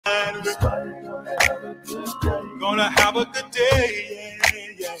Gonna have a good day,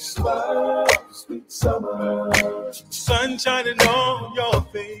 yeah. Smile, sweet summer. Sun shining on your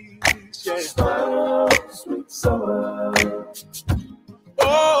face, yeah. Smile, sweet summer.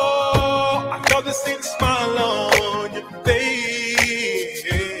 Oh, I love to see the smile on your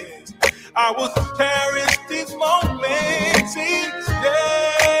face. I will cherish these moments each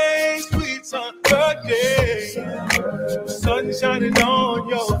day. Sweet summer day. Sun shining on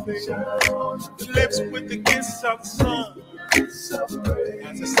your face. The lips with the kiss of the sun. As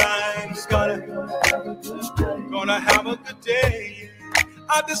a sign, it's gonna have a good day.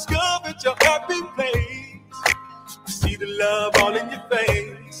 I discovered your happy place. See the love all in your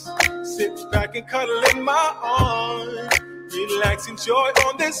face. Sit back and cuddle in my arms. Relax, enjoy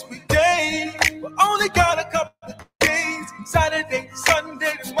on this sweet day. We only got a couple of days. Saturday,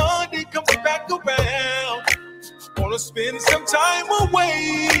 Sunday, Monday comes back around. Wanna spend some time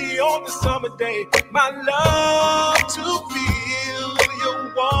away on the summer day. My love to feel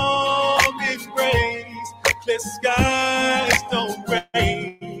your warm embrace. Clear skies don't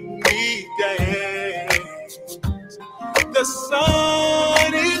rainy days. The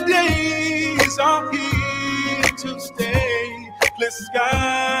sunny days are here to stay. Clear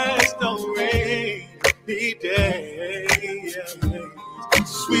skies don't rainy days.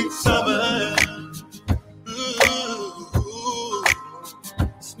 Sweet summer. Ooh,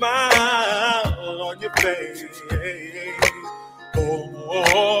 smile on your face.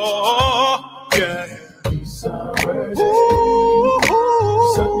 Oh, yeah.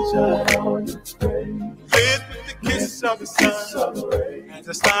 Sunshine on your face. Live with the kiss of the sun. And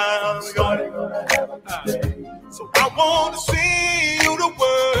the smile's gonna have a good day. So I wanna see you to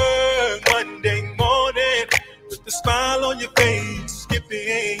work Monday morning with the smile on your face,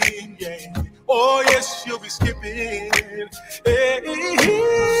 skipping, yeah. Oh yes, you'll be skipping. Hey,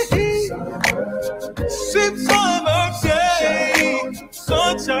 sweet summer day,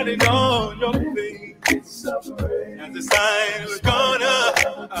 sun shining on your face. And the sign we're gonna,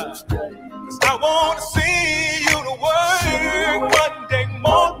 'cause I wanna see you to work Monday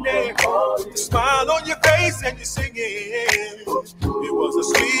morning with a smile on your face and you're singing. It was a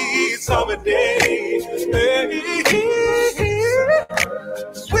sweet summer day.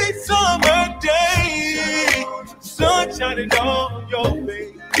 Sweet summer day, sun shining on your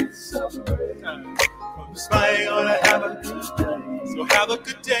face. Smile gonna have a good day, so have a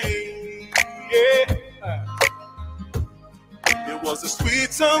good day, yeah. It was a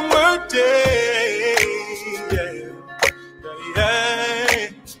sweet summer day, yeah, yeah.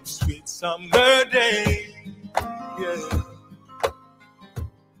 Sweet summer day, yeah.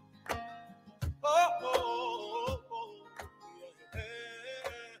 Oh, oh, oh, yeah.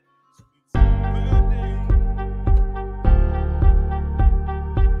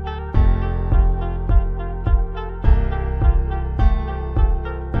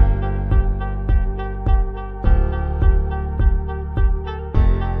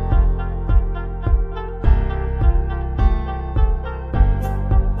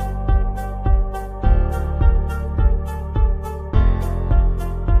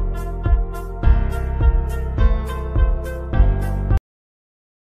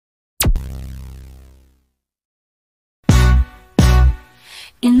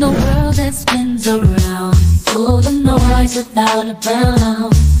 In the world that spins around, full of noise without a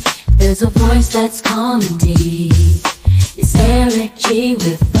bound, there's a voice that's calm and deep. It's Eric G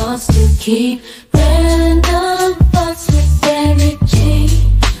with thoughts to keep. Random thoughts with Eric G,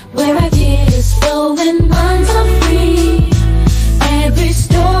 where ideas flow and minds are free. Every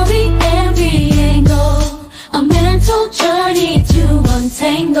story, every angle, a mental journey to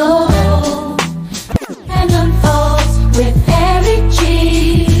untangle. Random thoughts with Eric G.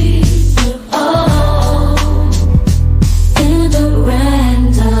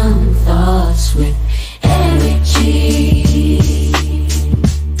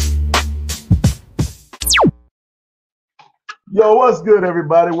 Yo, what's good,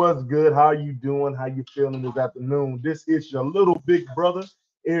 everybody? What's good? How you doing? How you feeling this afternoon? This is your little big brother,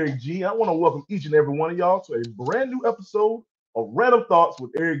 Eric G. I want to welcome each and every one of y'all to a brand new episode of Random Thoughts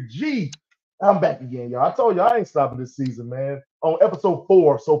with Eric G. I'm back again, y'all. I told y'all I ain't stopping this season, man. On episode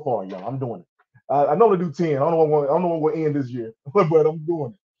 4 so far, y'all. I'm doing it. I know to do 10. I don't know when we'll end this year, but I'm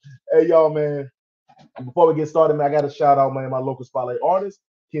doing it. Hey, y'all, man. Before we get started, man, I got to shout out, man, my local spotlight artist,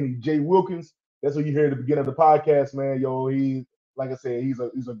 Kenny J. Wilkins. That's what you hear at the beginning of the podcast, man. Yo, he, like I said, he's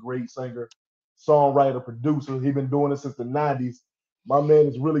a great singer, songwriter, producer. He's been doing it since the 90s. My man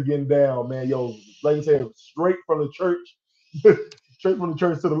is really getting down, man. Yo, like I said, straight from the church, straight from the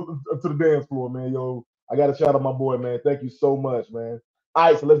church to the dance floor, man. Yo, I got to shout out my boy, man. Thank you so much, man.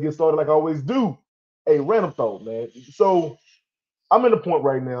 All right, so let's get started like I always do. A random thought, man. So I'm in the point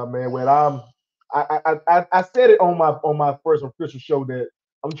right now, man, where I said it on my first official show that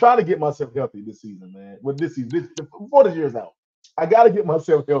I'm trying to get myself healthy this season, man. With this season, before this year's out, I got to get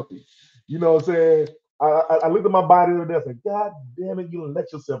myself healthy. You know what I'm saying? I looked at my body the other day. I said, God damn it, you don't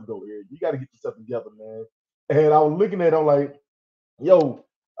let yourself go, Eric. You got to get yourself together, man. And I was looking at it, I'm like, yo,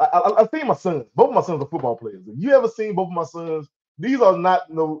 I seen my sons. Both of my sons are football players. If you ever seen both of my sons, these are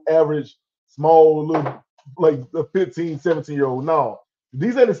not no average, small, little, like the 15, 17-year-old. No.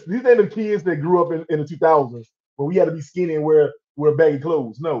 These ain't the kids that grew up in the 2000s when we had to be skinny and wear baggy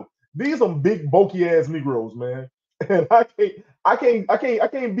clothes. No. These some big, bulky ass Negroes, man. And I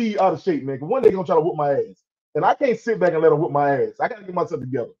can't be out of shape, man. Cause one day they're gonna try to whoop my ass. And I can't sit back and let them whoop my ass. I gotta get myself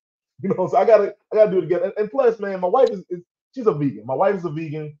together. You know, so I gotta do it together. And plus, man, my wife is she's a vegan. My wife is a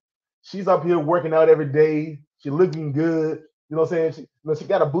vegan. She's up here working out every day. She's looking good. You know what I'm saying? She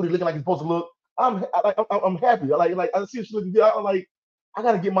got a booty looking like it's supposed to look. I'm happy. I see she looking good. I'm like, I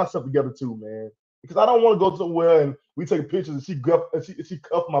gotta get myself together too, man. Because I don't want to go somewhere and we take pictures and she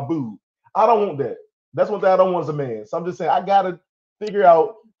cuff my boob. I don't want that. That's one thing I don't want as a man. So I'm just saying I gotta figure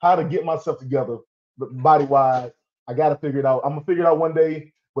out how to get myself together, body wise. I gotta figure it out. I'm gonna figure it out one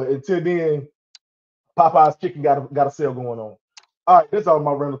day. But until then, Popeye's chicken got a sale going on. All right, that's all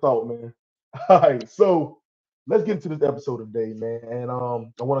my random thought, man. All right, so let's get into this episode today, man. And I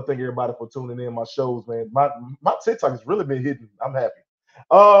want to thank everybody for tuning in my shows, man. My TikTok has really been hitting. I'm happy.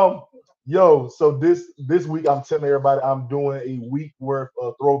 So this week I'm telling everybody I'm doing a week worth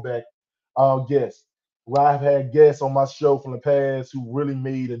of throwback guests. Where I've had guests on my show from the past who really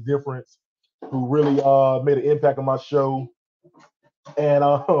made a difference, who really made an impact on my show. And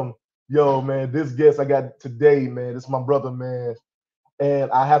yo, man, this guest I got today, man, this is my brother, man.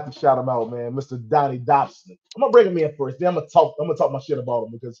 And I have to shout him out, man, Mr. Donny Dobson. I'm gonna bring him in first. Then I'm gonna talk my shit about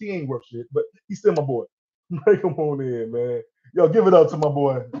him because he ain't worth shit, but he's still my boy. Bring him on in, man. Yo, give it up to my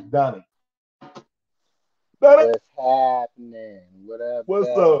boy, Donny. What's happening? What up? What's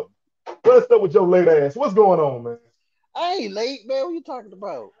up? What's up with your late ass? What's going on, man? I ain't late, man. What you talking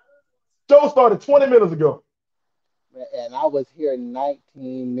about? Show started 20 minutes ago. And I was here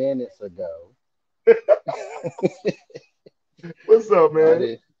 19 minutes ago. What's up,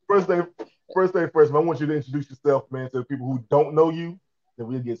 man? First thing first, man. I want you to introduce yourself, man, to the people who don't know you. Then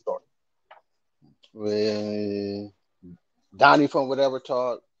we'll get started. Well, Donnie from Whatever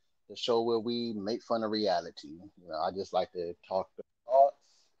Talk, the show where we make fun of reality. You know, I just like to talk the thoughts.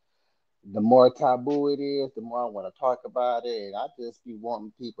 The more taboo it is, the more I want to talk about it. And I just be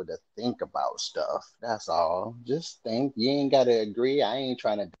wanting people to think about stuff. That's all. Just think. You ain't got to agree. I ain't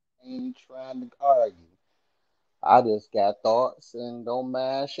trying to argue. I just got thoughts and don't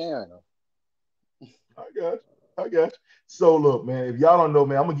mind sharing them. I got you. So look, man, if y'all don't know,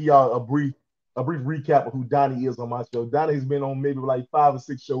 man, I'm gonna give y'all a brief recap of who Donnie is on my show. Donnie's been on maybe like 5 or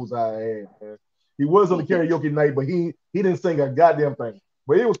 6 shows I had, man. He was on the karaoke night, but he didn't sing a goddamn thing.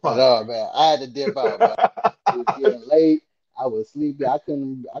 But it was fun. Oh man, I had to dip out. Man. It was getting late. I was sleepy. I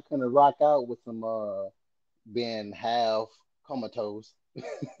couldn't rock out with some being half comatose.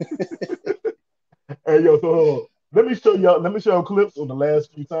 Hey yo, so let me show y'all clips on the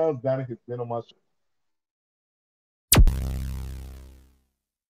last few times Donnie has been on my show.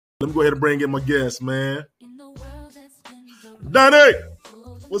 Let me go ahead and bring in my guest, man. Donnie!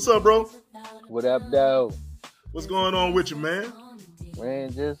 What's up, bro? What up, though? What's going on with you, man?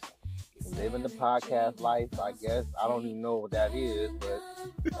 Man, just living the podcast life, I guess. I don't even know what that is, but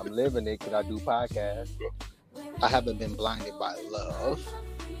I'm living it because I do podcasts. I haven't been blinded by love.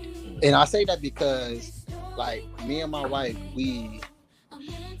 And I say that because, like, me and my wife, we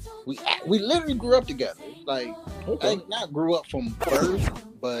literally grew up together. Like, okay. Not grew up from birth,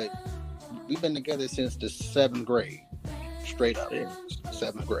 but we've been together since the 7th grade. Straight up,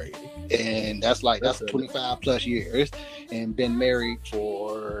 7th grade. And that's 25 plus years. And been married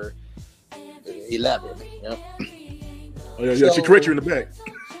for 11. Yep. Oh, yeah, she correct you in the back.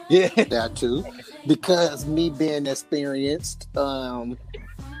 Yeah, that too. Because me being experienced, I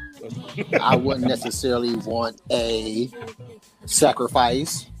wouldn't necessarily want a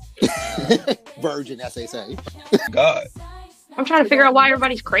sacrifice virgin, as they say. God. I'm trying to figure out why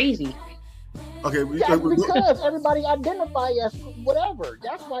everybody's crazy. Okay, because everybody identify as whatever.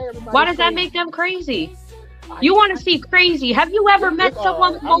 That's why everybody. Why does that make them crazy? You want to see crazy? Have you ever met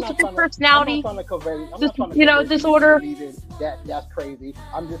someone with multiple personality? Disorder. That's crazy.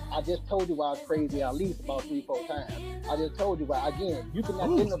 I just told you why I was crazy at least about 3-4 times. I just told you why. Again, you can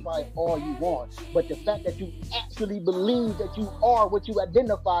identify all you want, but the fact that you actually believe that you are what you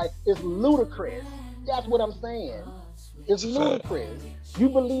identify is ludicrous. That's what I'm saying. It's ludicrous. You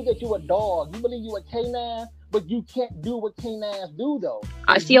believe that you're a dog. You believe you're a canine, but you can't do what canines do, though.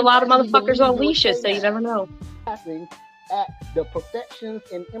 I see a lot of motherfuckers on leashes, so you never know. Laughing at the perfections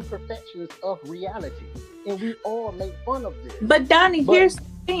and imperfections of reality, and we all make fun of this. But Donnie, here's the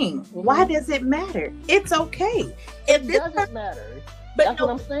thing: why does it matter? It's okay. It doesn't matter. But that's what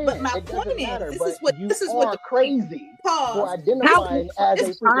I'm saying. But my point is, this is what crazy for identifying as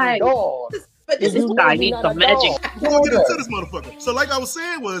a freaking dog. This guy needs some magic. We'll get into this motherfucker. So, like I was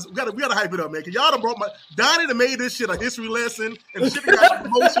saying, we gotta hype it up, man. Cause y'all done brought Donnie done made this shit a history lesson, and the shit got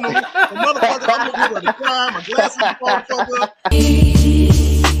emotional. And motherfucker, I'm gonna give her the crime. My glasses fall fuck up.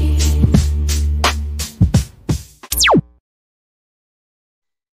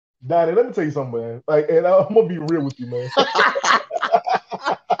 Donnie, let me tell you something, man. Like, and I'm gonna be real with you, man.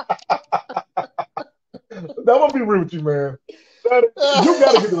 I'm gonna be real with you, man. You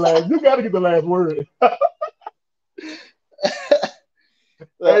gotta get the last word.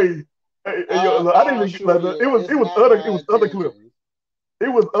 Hey, yo, look, I didn't even like, it was other clips. It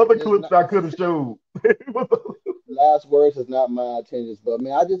was other clips I could have showed. Last words is not my intentions, but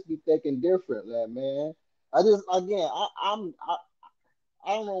man, I just be thinking different, man. I just I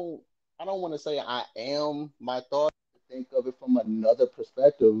don't want to say I am my thoughts. Think of it from another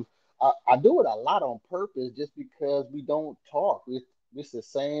perspective. I do it a lot on purpose just because we don't talk. It's the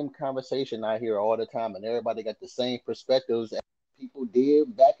same conversation I hear all the time, and everybody got the same perspectives as people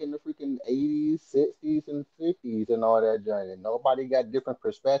did back in the freaking 80s, 60s, and 50s and all that journey. Nobody got different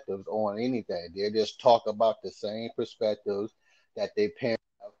perspectives on anything. They just talk about the same perspectives that they parents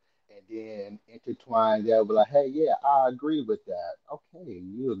have, and then intertwine that with like, hey, yeah, I agree with that. Okay,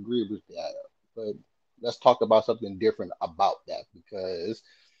 you agree with that. But let's talk about something different about that, because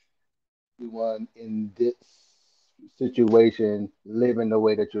everyone in this situation living the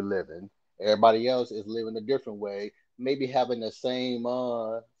way that you're living. Everybody else is living a different way, maybe having the same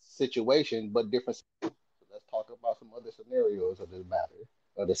situation, but different. So let's talk about some other scenarios of this matter,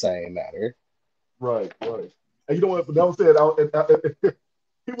 of the same matter. Right. And you know what? But that said,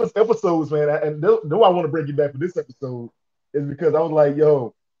 it was episodes, man. And though I want to bring you back for this episode is because I was like,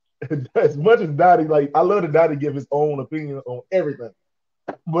 yo, as much as Dottie, like, I love that Dottie give his own opinion on everything,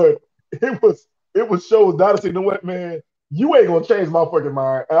 but it was shows Dottie said, you know what, man, you ain't gonna change my fucking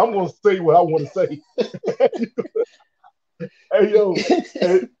mind. I'm gonna say what I want to say. Hey, yo,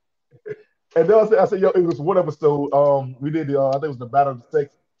 and then I said, yo, it was one episode. We did I think it was the Battle of the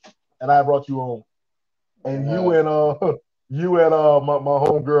Sexes, and I brought you on, and you and my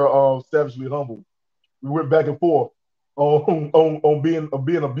homegirl Savagely Humble, we went back and forth on being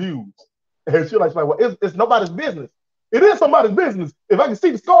abused, and she like, well, it's nobody's business. It is somebody's business. If I can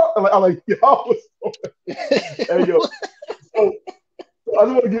see the scar, I'm like, yo. Hey, yo. So I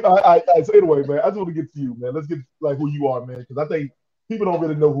just want to get, so anyway, man, I just want to get to you, man. Let's get like who you are, man, because I think people don't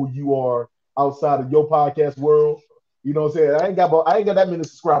really know who you are outside of your podcast world. You know what I'm saying? I ain't got that many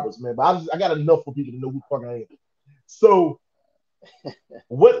subscribers, man, but I got enough for people to know who the fuck I am. So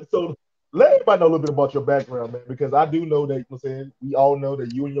let everybody know a little bit about your background, man, because I do know that, you know what I'm saying, we all know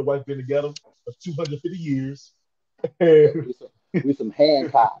that you and your wife been together for 250 years. We some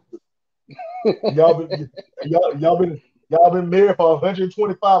Hancock. y'all been married for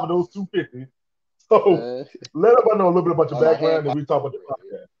 125 of those 250. So let everybody know a little bit about your background and we talk about your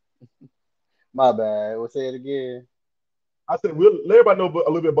podcast. My bad. We'll say it again. I said we'll let everybody know a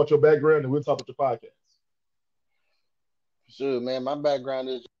little bit about your background and we'll talk about your podcast. Sure, man. My background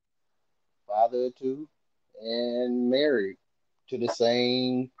is father of two and married to the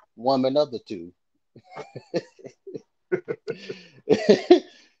same woman of the two.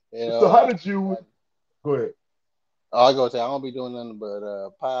 So how did you go ahead? I was gonna say I don't be doing nothing but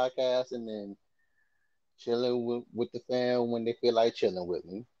podcasting and chilling with the fam when they feel like chilling with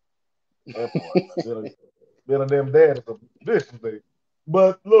me. Being a damn dad is a vicious thing.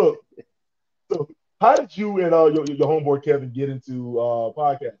 But look, so how did you and your homeboy Kevin get into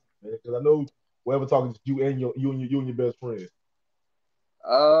podcasting? Because I know we're ever talking to you and your best friend.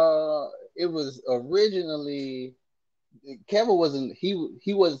 It was originally Kevin wasn't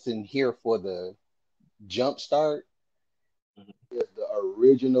here for the jump start. He was the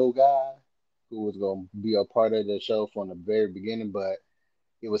original guy who was gonna be a part of the show from the very beginning, but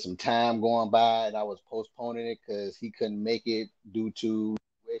it was some time going by and I was postponing it because he couldn't make it due to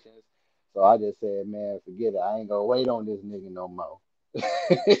situations. So I just said, man, forget it. I ain't gonna wait on this nigga no more.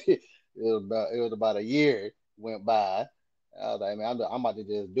 It was about a year went by. I was like, man, I'm about to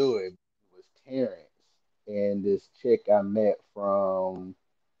just do it. It was Terrence and this chick I met from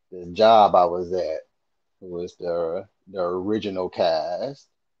the job I was at, who was the original cast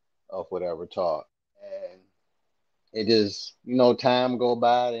of Whatever Talk. And it just, time go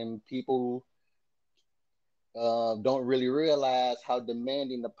by and people don't really realize how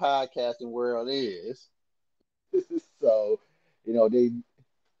demanding the podcasting world is. So,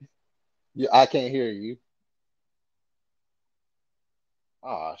 I can't hear you.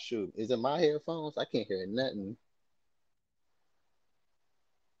 Oh, shoot. Is it my headphones? I can't hear nothing.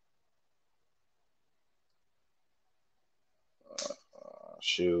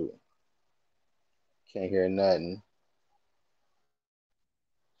 Shoot. Can't hear nothing.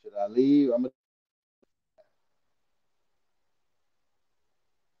 Should I leave?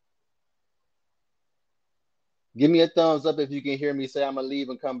 Give me a thumbs up if you can hear me say I'm going to leave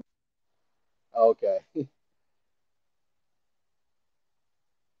and come back. Okay. Give me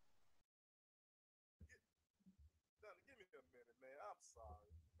a minute, man. I'm sorry.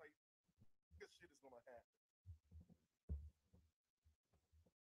 Like, this shit is gonna happen.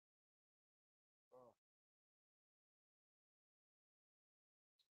 Uh,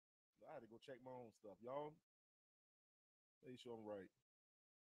 I had to go check my own stuff, y'all. Make sure I'm right.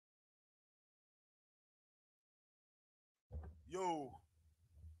 Yo.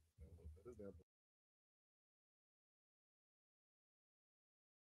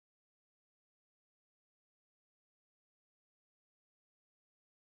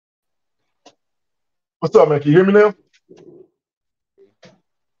 What's up, man? Can you hear me now?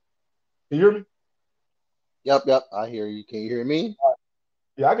 Can you hear me? Yep. I hear you. Can you hear me?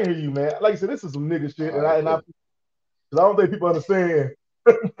 Yeah, I can hear you, man. Like I said, this is some nigga shit, All and right, I cool. don't think people understand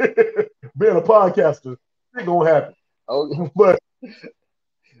being a podcaster. It gonna happen. Oh, But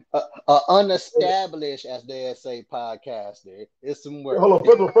unestablished, as they say, podcaster. It's some work. hold on.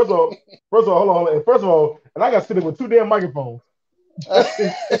 First of all, hold on. And first of all, and I got sitting with two damn microphones.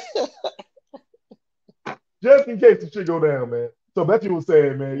 Just in case the shit go down, man. So Betty was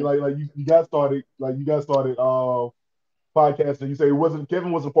saying, man, like you got started, podcasting. You say it wasn't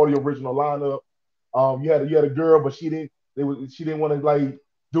Kevin wasn't part of your original lineup. You had a girl, but she didn't want to like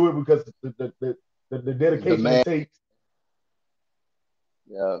do it because the The dedication man. it takes.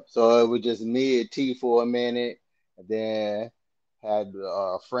 Yeah. So it was just me and T for a minute, and then had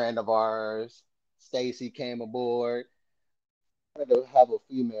a friend of ours, Stacy, came aboard. I wanted to have a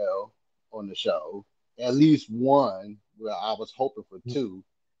female on the show, at least one. Well, I was hoping for two,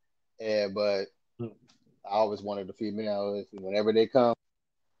 but I always wanted the females whenever they come.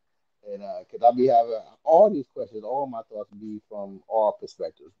 And because I be having all these questions, all my thoughts be from all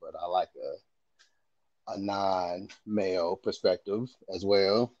perspectives, but I like a non-male perspective as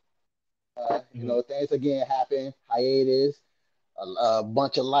well. Things again happen, hiatus, a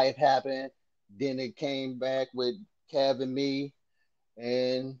bunch of life happened. Then it came back with Kev and me,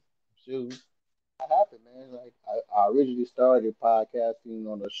 and shoot, what happened, man? Like I originally started podcasting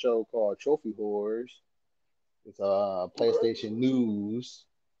on a show called Trophy Whores. It's a PlayStation News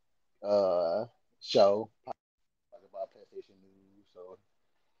uh show talk about PlayStation News. So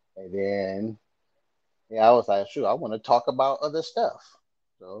and then I was like, shoot, I want to talk about other stuff.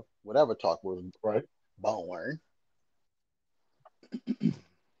 So whatever talk was Right. born.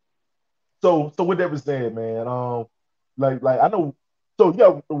 So with that being said, man, like I know. So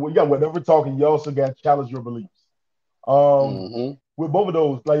you got whatever talking. You also got challenge your beliefs. Um, Mm-hmm. with both of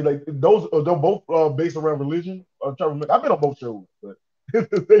those, like those, they're both based around religion. I'm trying to remember. I've been on both shows, but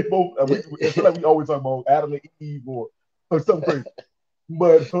they both. I feel like we always talk about Adam and Eve or something crazy.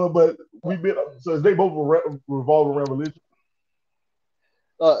 But we've been so they both revolve around religion.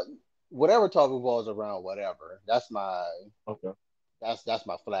 uh, Whatever talk revolves around whatever. Okay. That's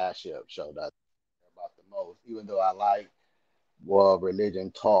my flagship show. That's about the most. Even though I like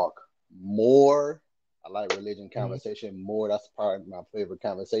religion talk more. I like religion Mm-hmm. conversation more. That's part of my favorite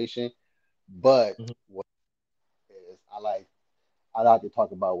conversation. But Mm-hmm. what is I like to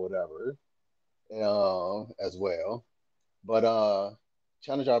talk about whatever as well. But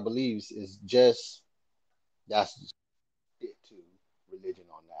challenge our beliefs is just that's it to religion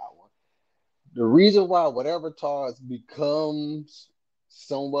on that one. The reason why whatever talks becomes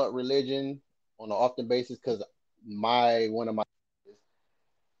somewhat religion on an often basis because my one of my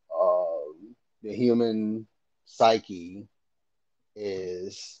the human psyche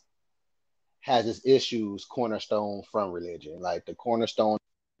is has its issues cornerstone from religion. Like the cornerstone of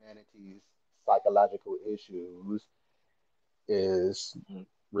humanity's psychological issues is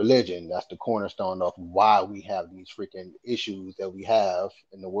religion. That's the cornerstone of why we have these freaking issues that we have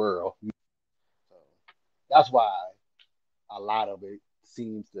in the world. So that's why a lot of it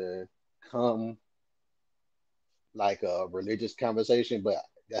seems to come like a religious conversation, but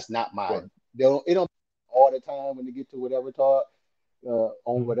that's not my. Right. It don't all the time when they get to whatever talk on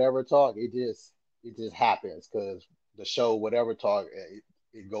Mm-hmm. whatever talk. It just happens because the show, whatever talk,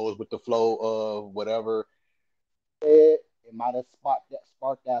 it goes with the flow of whatever. It might have sparked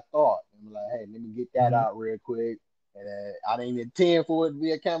that thought. I'm like, hey, let me get that out real quick. And I didn't intend for it to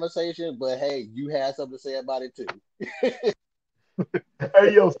be a conversation, but hey, you had something to say about it too.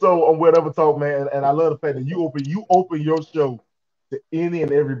 Hey yo, so on Whatever Talk, man, and I love the fact that you open your show to any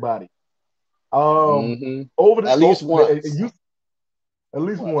and everybody. Over the At least once. you at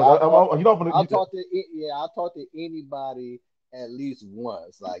least once. I'll talk to anybody at least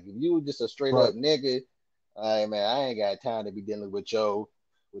once. Like if you were just a straight up nigga, hey man, I ain't got time to be dealing with your.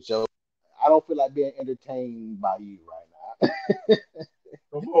 I don't feel like being entertained by you right now.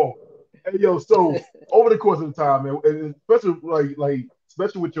 Come on. Hey yo, so over the course of the time, man, and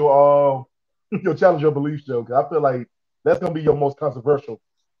especially with your your challenge your belief show, because I feel like that's gonna be your most controversial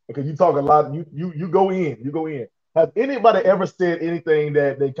because you talk a lot. You go in. Has anybody ever said anything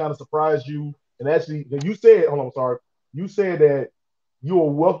that they kind of surprised you? And actually, you said, hold on, sorry, you said that you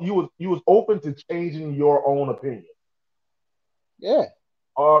was open to changing your own opinion. Yeah.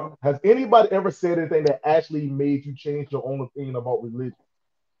 Has anybody ever said anything that actually made you change your own opinion about religion?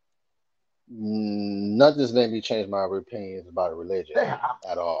 Nothing's made me change my opinions about religion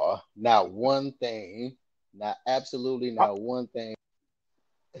at all. Not one thing. Absolutely not one thing.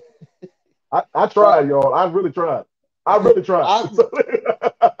 I tried, y'all. I really tried. But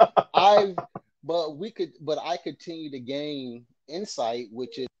I continue to gain insight,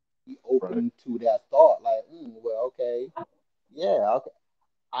 which is be open to that thought. Like, well, okay, yeah, okay.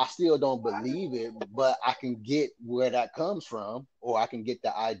 I still don't believe it, but I can get where that comes from, or I can get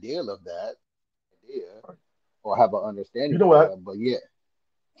the ideal of that idea, or have an understanding. You know what? But yeah.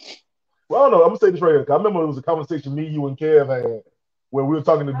 Well, I don't know. I'm gonna say this right here. I remember it was a conversation me, you, and Kev had where we were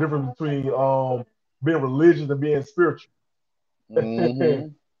talking the difference between being religious and being spiritual.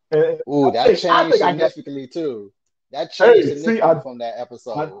 Ooh, that changed significantly too. That changed significantly from that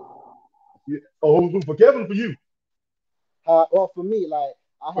episode. For Kevin, for you? Well, for me, like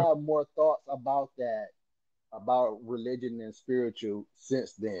I have more thoughts about that, about religion and spiritual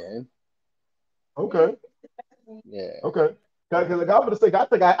since then. Okay. Yeah. Okay. Because like, I'm gonna say,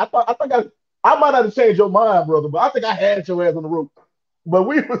 I might not have changed your mind, brother, but I think I had your ass on the rope. But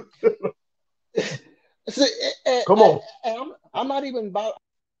we was. Come on. I'm not even about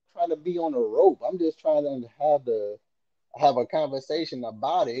trying to be on the rope. I'm just trying to have a conversation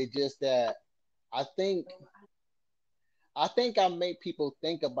about it. It's just that I think I make people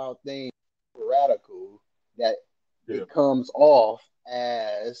think about things radical that it comes off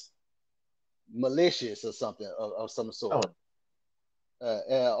as malicious or something of some sort.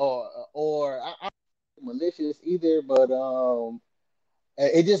 Or I'm not malicious either, but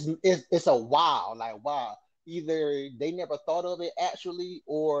it's a wow, like wow. Either they never thought of it actually,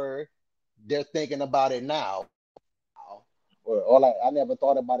 or they're thinking about it now. Or like I never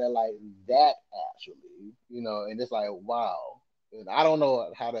thought about it like that actually, and it's like wow. And I don't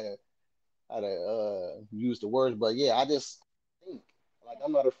know how to use the words, but yeah, I just think like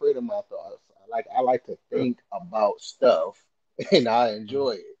I'm not afraid of my thoughts. I like to think about stuff, and I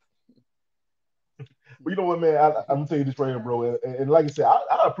enjoy it. Well, you know what, man? I'm gonna tell you this right here, bro. And like I said,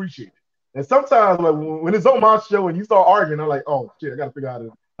 I appreciate it. And sometimes, like when it's on my show and you start arguing, I'm like, oh shit, I gotta figure out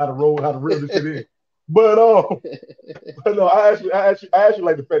how to reel this shit in. But no, I actually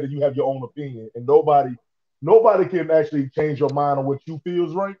like the fact that you have your own opinion, and nobody can actually change your mind on what you feel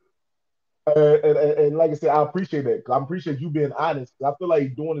is right. And like I said, I appreciate that. I appreciate you being honest. I feel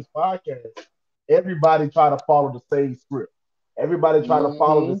like doing this podcast, everybody try to follow the same script. Everybody try to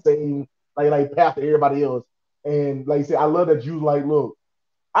follow the same like path to everybody else. And like I said, I love that you like, look,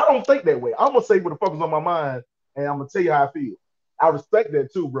 I don't think that way. I'm gonna say what the fuck is on my mind, and I'm gonna tell you how I feel. I respect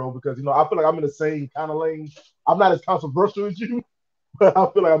that too, bro, because I feel like I'm in the same kind of lane. I'm not as controversial as you, but I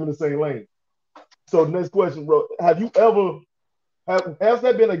feel like I'm in the same lane. So next question, bro. Have you ever has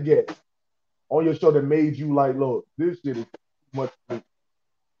there been a guest on your show that made you like, look, this shit is much?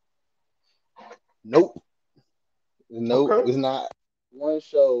 Nope. Okay. It's not one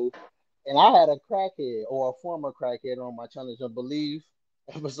show. And I had a crackhead or a former crackhead on my challenge of belief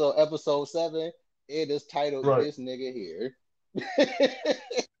episode 7. It is titled This Nigga Here.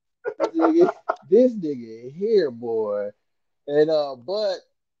 this nigga here, boy. And but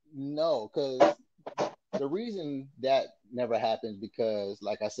no, because the reason that never happens because,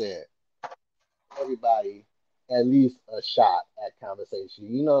 like I said, everybody at least a shot at conversation.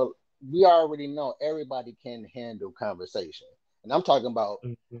 We already know everybody can handle conversation. And I'm talking about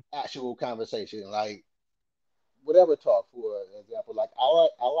actual conversation, like whatever talk, for example. Like I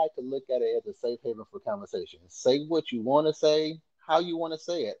like to look at it as a safe haven for conversation. Say what you want to say, how you want to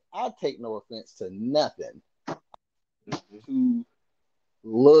say it. I take no offense to nothing. to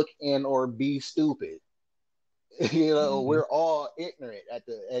look and or be stupid. We're all ignorant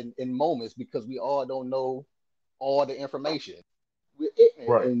in moments because we all don't know all the information. We're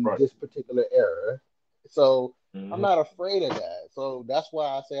ignorant in this particular era. So I'm not afraid of that. So that's why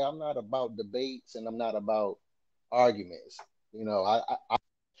I say I'm not about debates and I'm not about arguments. I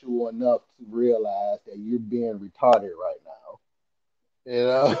you enough to realize that you're being retarded right now.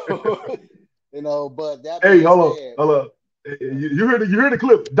 But that being said, hold up. You heard the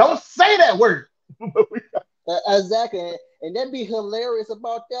clip. Don't say that word. Exactly. And that'd be hilarious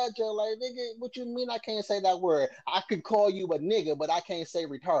about that, Joe. Like, nigga, what you mean I can't say that word? I could call you a nigga, but I can't say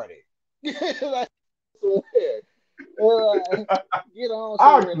retarded. Like,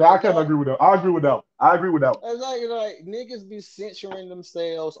 I can't agree with that. I agree with that. It's like niggas be censoring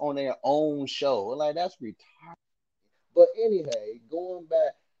themselves on their own show. Like, that's retarded. But anyway, going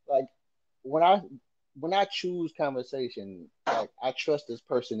back, like when I choose conversation, like I trust this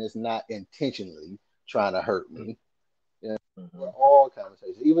person is not intentionally trying to hurt me. For all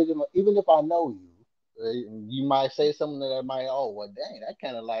conversations, even if I know you, you might say something that might, oh well, dang, that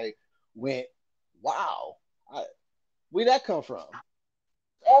kind of like went, wow, where that come from?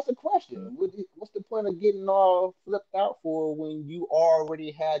 Ask a question. What's the point of getting all flipped out for when you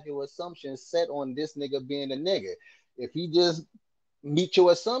already had your assumptions set on this nigga being a nigga? If he just meet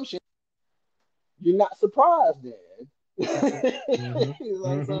your assumption, you're not surprised then.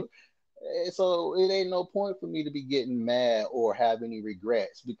 So it ain't no point for me to be getting mad or have any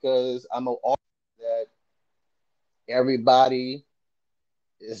regrets because I'm aware that everybody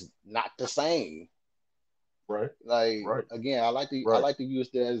is not the same. Right. Like again, I like to use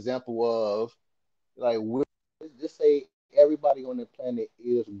the example of like just say everybody on the planet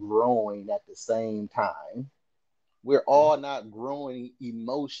is growing at the same time. We're all not growing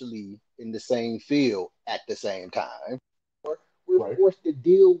emotionally in the same field at the same time. We're forced to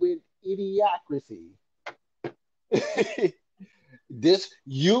deal with idiocracy. This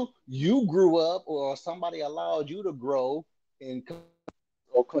you grew up, or somebody allowed you to grow and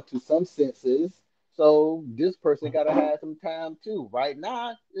or come to some senses. So this person got to have some time too. Right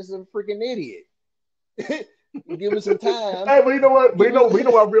now, this is a freaking idiot. Give him some time. Hey, but you know what? But you know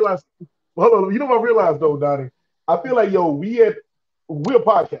what I realized. Hold on. You know what I realized though, Donnie? I feel like we're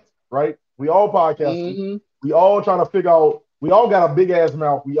podcasting, right? We all podcasting. We all trying to figure out. We all got a big ass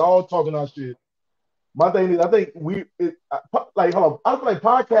mouth. We all talking our shit. My thing is, I think hold on. I feel like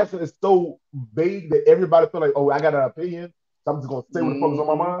podcasting is so vague that everybody feel like, oh, I got an opinion, so I'm just gonna say what the fuck is on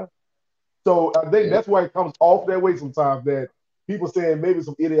my mind. So I think that's why it comes off that way sometimes. That people saying maybe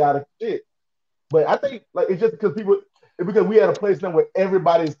some idiotic shit, but I think like it's just because we had a place now where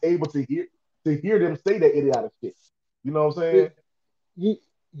everybody's able to hear them say that idiotic shit. You know what I'm saying?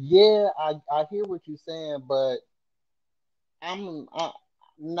 Yeah, I hear what you're saying, but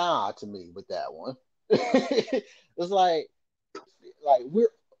nah to me with that one. It's like we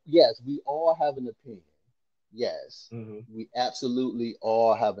all have an opinion. Yes, we absolutely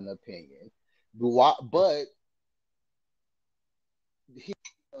all have an opinion. But here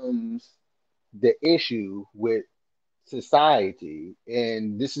comes the issue with society,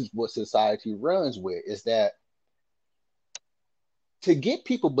 and this is what society runs with, is that to get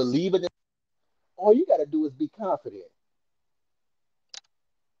people believing it, all you got to do is be confident.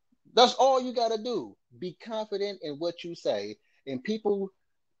 That's all you got to do. Be confident in what you say. And people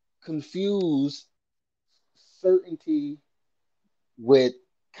confuse certainty with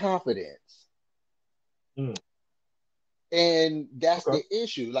confidence. And that's the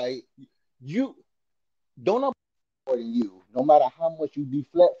issue. Like, you don't know more than you. No matter how much you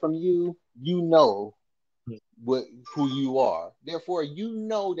deflect from you, you know who you are. Therefore, you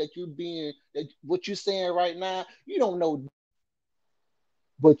know that that what you're saying right now, you don't know,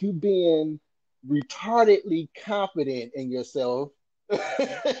 but you being retardedly confident in yourself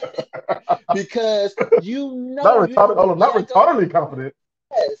because you know not retardedly confident.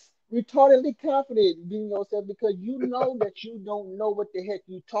 Yes, retardedly confident being yourself because you know that you don't know what the heck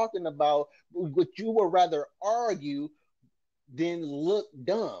you're talking about, but you would rather argue than look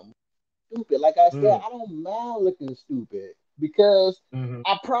dumb, stupid. Like I said, I don't mind looking stupid because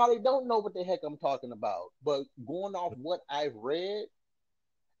I probably don't know what the heck I'm talking about. But going off what I've read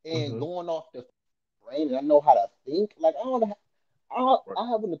and going off the brain, and I know how to think. Like I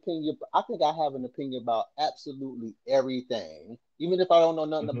have an opinion. I think I have an opinion about absolutely everything, even if I don't know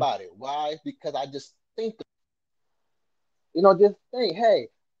nothing about it. Why? Because I just think. Just think. Hey,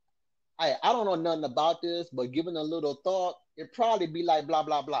 I don't know nothing about this, but given a little thought, it'd probably be like blah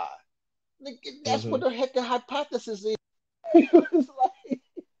blah blah. Like, that's what the heck a hypothesis is. It's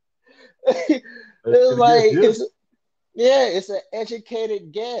like Yeah, it's an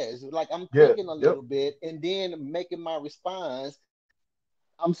educated guess. Like I'm Yeah, thinking a yep. little bit and then making my response.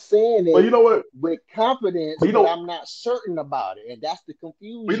 I'm saying But it you know what? with confidence, But you but know, I'm not certain about it. And that's the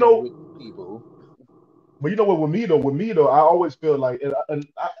but you confusion know, with people. but you know what? With me though, I always feel like,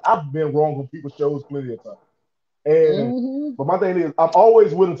 I've been wrong on people's shows plenty of times. And Hmm. but my thing is, I'm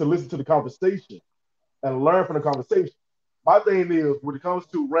always willing to listen to the conversation and learn from the conversation. My thing is, when it comes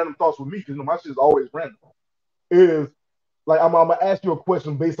to random thoughts with me, because my shit is always random, is like I'm gonna ask you a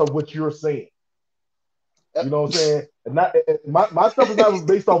question based on what you're saying. You know what I'm saying? And not my stuff is not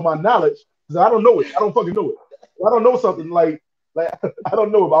based off my knowledge because I don't know it. I don't fucking know it. If I don't know something like I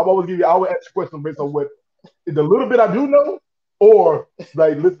don't know it. But I always ask you questions based on what the little bit I do know, or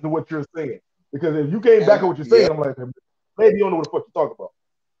like listen to what you're saying. Because if you came back on what you're Yeah, saying, I'm like, maybe you don't know what the fuck you're talking about.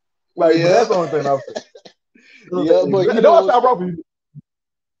 Like, but yeah, that's the only thing I was saying. yeah. But you No, I know, say I rock with you.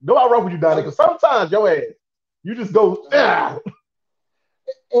 No, I rock with you, Donnie, I, because sometimes your ass, you just go, ah.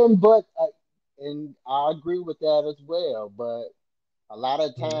 and but and I agree with that as well. But a lot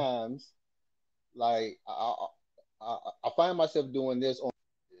of Mhm. times, like I find myself doing this on,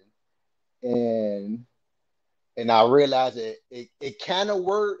 and I realize it kind of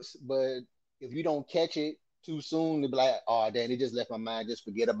works, but if you don't catch it too soon, to be like, oh, damn, it just left my mind. Just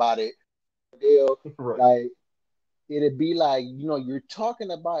forget about it. Deal. Right. Like it'd be like, you're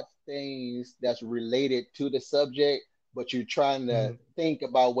talking about things that's related to the subject, but you're trying to Mm-hmm. think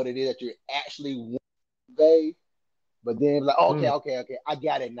about what it is that you actually want to convey. But then, like, oh, okay, Mm. okay, okay, I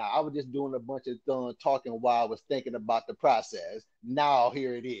got it now. I was just doing a bunch of talking while I was thinking about the process. Now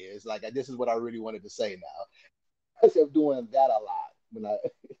here it is. Like, this is what I really wanted to say now. I myself doing that a lot. When I,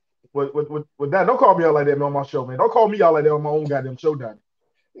 With that, don't call me out like that man, on my show, man. Don't call me out like that on my own goddamn show, Donnie.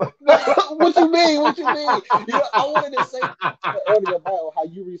 what you mean? What you mean? I wanted to say earlier about how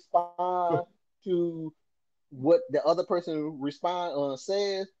you respond to what the other person respond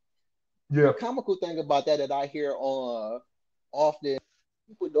says. The Yeah. comical thing about that I hear on often,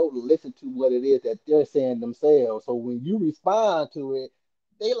 people don't listen to what it is that they're saying themselves. So when you respond to it,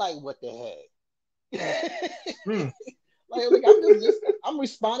 they like, what the heck? Mm. like I'm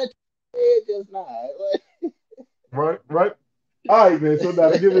responding to it just now. Right, right. All right, man. So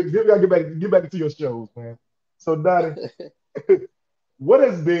Donnie, get back into your shows, man. So Donnie, what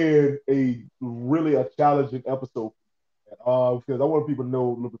has been a really a challenging episode? Because I want people to know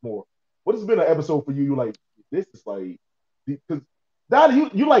a little bit more. What has been an episode for you? You like this is like because Donnie,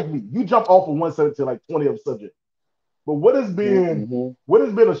 you like me. You jump off of one subject to like 20 other subjects. But Mm-hmm. what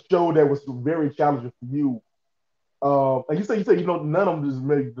has been a show that was very challenging for you? And you say none of them just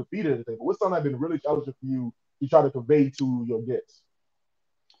really defeated anything. But what's something that's been really challenging for you to try to convey to your guests?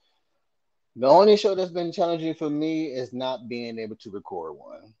 The only show that's been challenging for me is not being able to record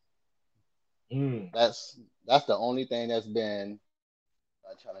one. Mm. That's the only thing that's been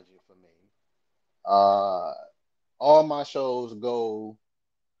challenging for me. Uh, all my shows go.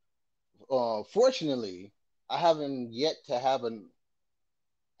 Fortunately, I haven't yet to have an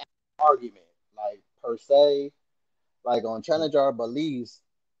argument like per se, like on challenge our beliefs.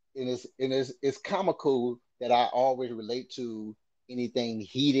 And it's comical that I always relate to anything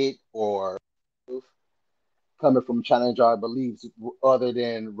heated or coming from challenge our beliefs other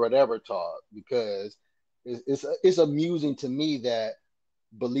than whatever talk because it's amusing to me that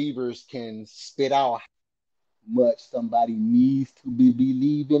believers can spit out how much somebody needs to be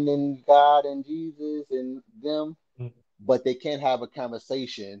believing in God and Jesus and them, Mm. but they can't have a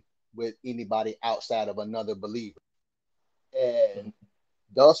conversation with anybody outside of another believer. And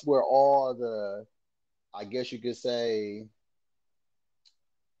thus where all the, I guess you could say,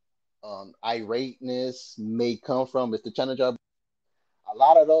 irateness may come from. It's the challenge of a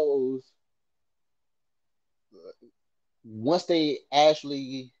lot of those. Once they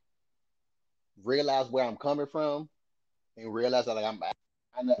actually realize where I'm coming from and realize that like I'm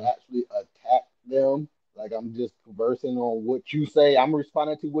trying to actually attack them, like I'm just conversing on what you say. I'm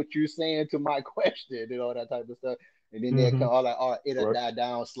responding to what you're saying to my question and all that type of stuff. And then they Mm-hmm. come all like, all right, it'll Right. die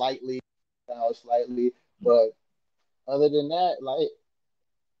down slightly. But other than that, like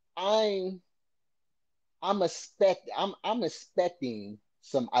I'm I'm expecting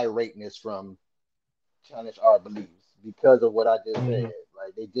some irateness from challenge our beliefs because of what I just said. Mm-hmm.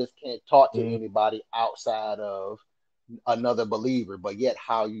 Like they just can't talk to Mm-hmm. anybody outside of another believer. But yet,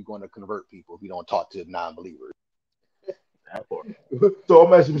 how are you going to convert people if you don't talk to non-believers? That part. So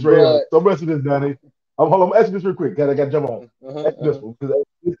I'm asking this right here. But So I'm asking this, Danny. I'm asking this real quick. I got to jump on. uh-huh, Ask this uh-huh. one because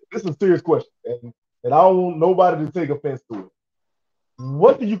this is a serious question, and I don't want nobody to take offense to it.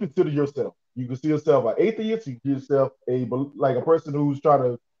 What do you consider yourself? You consider yourself an atheist. You consider yourself like a person who's trying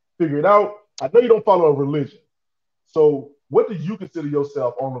to figure it out. I know you don't follow a religion. So, what do you consider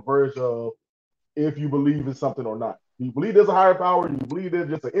yourself on the verge of if you believe in something or not? Do you believe there's a higher power? Do you believe there's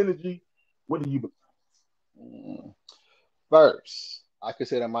just an energy? What do you believe? First, I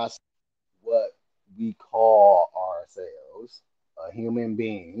consider myself what we call ourselves a human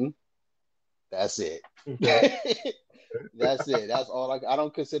being. That's it. Okay. That's it. That's all I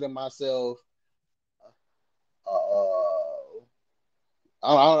don't consider myself.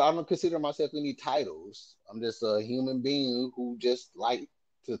 I don't consider myself any titles. I'm just a human being who just like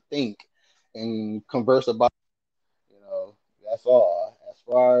to think and converse about. That's all. As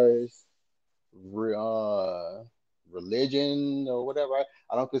far as religion or whatever,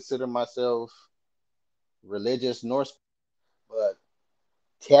 I don't consider myself religious nor, but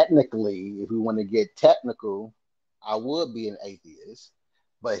technically, if we want to get technical, I would be an atheist.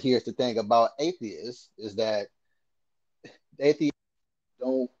 But here's the thing about atheists is that atheists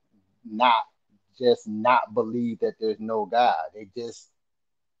don't not just not believe that there's no God. They just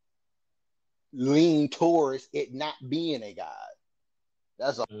lean towards it not being a God.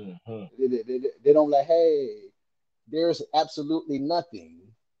 That's all. Mm-hmm. They don't like, hey, there's absolutely nothing.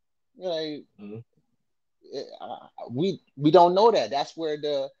 Mm-hmm. We don't know that. That's where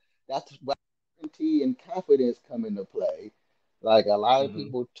certainty and confidence come into play. Like a lot of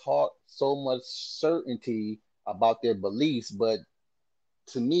people talk so much certainty about their beliefs, but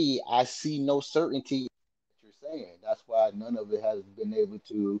to me, I see no certainty in what you're saying. That's why none of it has been able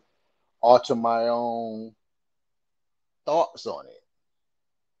to alter my own thoughts on it.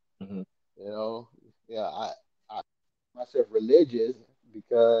 Mm-hmm. I myself religious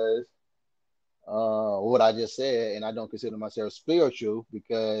because what I just said, and I don't consider myself spiritual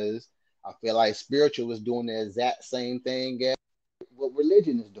because I feel like spiritual is doing the exact same thing as what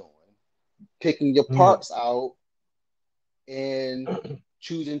religion is doing, picking your parts out and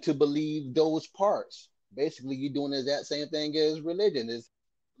choosing to believe those parts. Basically, you're doing the exact same thing as religion is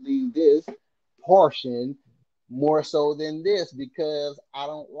believe this portion more so than this because I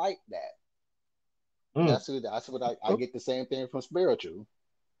don't like that. That's what I get the same thing from spiritual.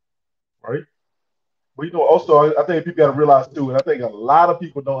 Right. But also I think people got to realize too, and I think a lot of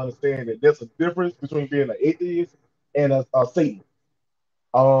people don't understand that there's a difference between being an atheist and a Satan.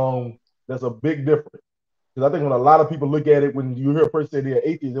 There's a big difference. Because I think when a lot of people look at it, when you hear a person say they're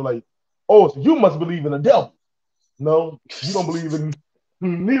atheist, they're like, "Oh, so you must believe in the devil." No, you don't believe in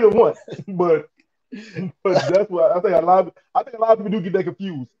neither one. but that's why I think a lot of people do get that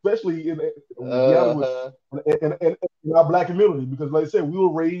confused, especially in our black community, because like I said, we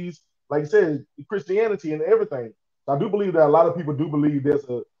were raised, like I said, Christianity and everything. So I do believe that a lot of people do believe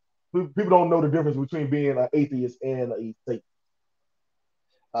people don't know the difference between being an atheist and a Satan.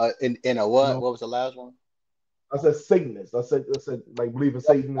 In a what? What was the last one? I said Satanist. I said like believe in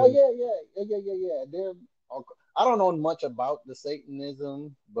Satan. Yeah. I don't know much about the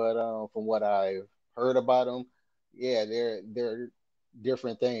Satanism, but from what I've heard about them, yeah, they're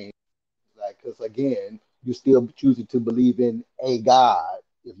different things. Like, because again, you're still choosing to believe in a God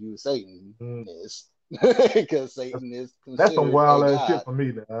if you're Satanist, because Satan is considered that's some wild a ass God. shit for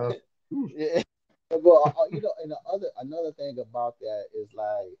me now. Yeah. Well, and another thing about that is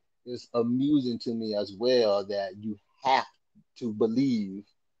like it's amusing to me as well that you have to believe,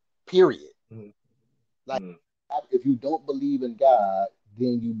 period. Like if you don't believe in God,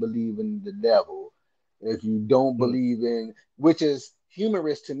 then you believe in the devil. If you don't believe in, which is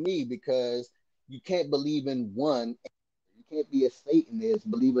humorous to me because you can't believe in one. You can't be a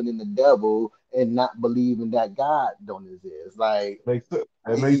Satanist believing in the devil and not believing that God don't exist. Like makes sense.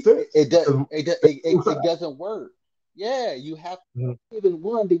 That makes sense. It doesn't work. Yeah, you have to believe in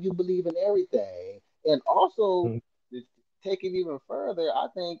one, then you believe in everything. And also, to take it even further, I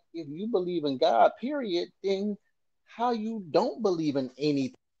think if you believe in God, period, then how you don't believe in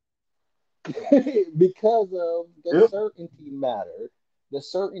anything because of the certainty matter, the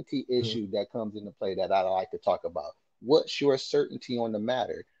certainty issue that comes into play that I like to talk about. What's your certainty on the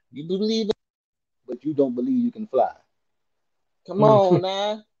matter? You believe it, but you don't believe you can fly. Come on,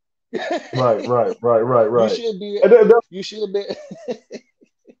 now. Right. You should be. You should be.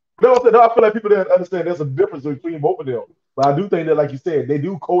 No, I feel like people that understand there's a difference between both of them. But I do think that, like you said, they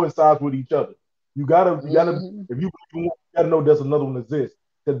do coincide with each other. You gotta, if you believe in one, you gotta know there's another one that exists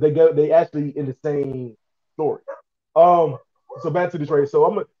because they actually in the same story. So back to this race. So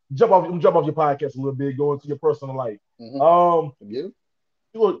I'm gonna jump off your podcast a little bit, go into your personal life. You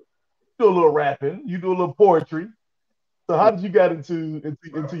do a little rapping, you do a little poetry. So how did you get into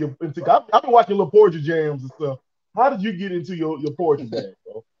your I've been watching little poetry jams and stuff. How did you get into your poetry jams,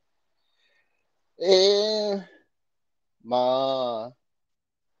 bro? And one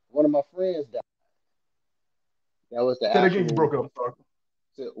of my friends died. That was the Say that again, you broke actual. up.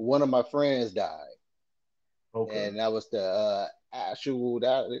 Sorry. One of my friends died, Okay. and that was the actual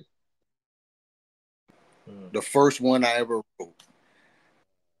the first one I ever wrote was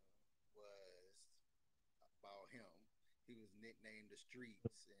about him. He was nicknamed the Streets,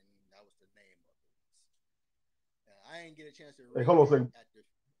 and that was the name of it. I didn't get a chance to read Hey, hold on a it second. at the.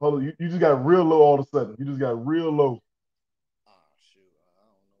 Hold on. You just got real low all of a sudden. You just got real low. Oh shoot, I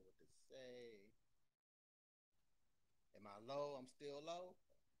don't know what to say. Am I low? I'm still low.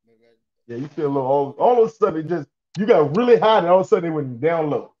 Maybe Yeah, you feel is it low. low? All of a sudden, it just you got really high, and all of a sudden it went down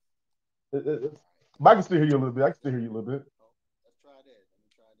low. But I can still hear you a little bit. I can still hear you a little bit. Oh, let's try this. Let me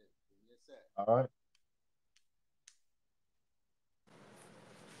try this. Give me a sec. All right.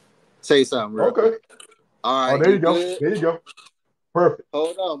 Say something real Okay. quick. All Oh, right, there you you go. good? There you go. Perfect.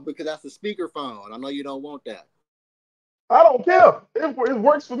 Hold on, because that's a speakerphone. I know you don't want that. I don't care. It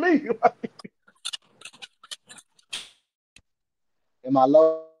works for me. Am I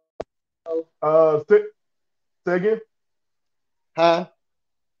low? Say again. Huh?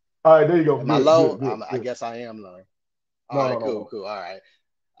 All right, there you go. Am I Good, low? good, good, I good. guess I am low. All No, right, no, no, cool, no. cool. All right.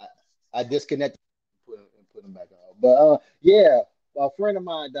 I disconnected and put them back on. But yeah, a friend of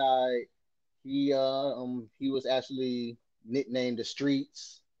mine died. He was actually nicknamed the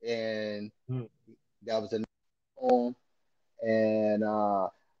Streets, and Hmm. that was the name. And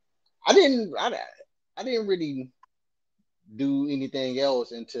I didn't really do anything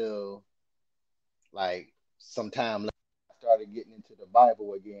else until like sometime later. I started getting into the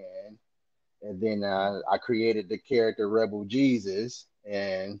Bible again, and then I created the character Rebel Jesus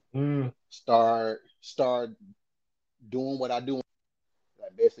and Mm. start doing what I do,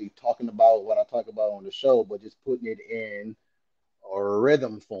 like basically talking about what I talk about on the show, but just putting it in a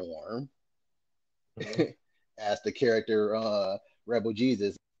rhythm form Mhm. as the character Rebel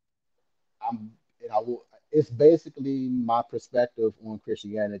Jesus. I'm and I will. It's basically my perspective on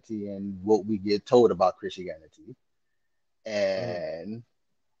Christianity and what we get told about Christianity, Mm. and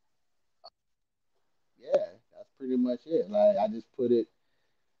yeah, that's pretty much it. Like I just put it.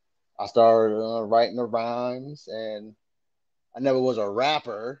 I started writing the rhymes, and I never was a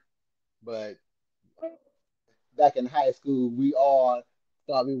rapper, but back in high school, we all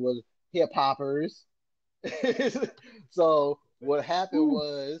thought we was hip hoppers. So what happened Ooh.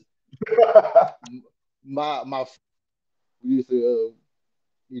 was my we used to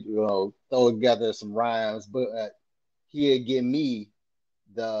throw together some rhymes, but he'd give me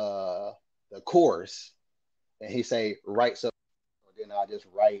the chorus, and he say write something. Then I just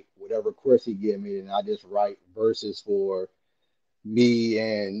write whatever chorus he give me, and I just write verses for me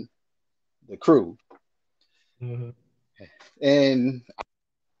and the crew. Mhm. And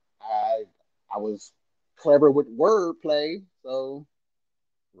I I was clever with wordplay, so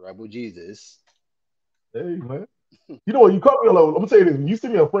Rebel Jesus. Hey man. You know what? You caught me alone. I'm gonna tell you this. When you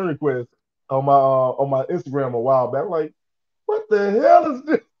sent me a friend request on my Instagram a while back, I'm like, what the hell is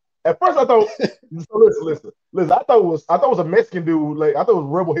this? At first, I thought. So listen. I thought it was a Mexican dude. Like I thought it was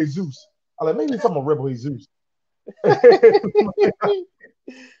Rebel Jesus. I like maybe it's talking about Rebel Jesus.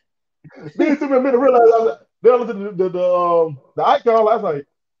 Then it took me a minute to realize. Then I looked at the icon. I was like,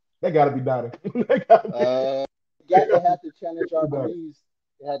 that gotta be Donnie. That gotta be, It had to challenge our Donnie. beliefs.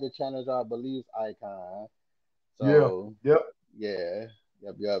 It had to challenge our beliefs icon. Yeah. So Yep. yeah,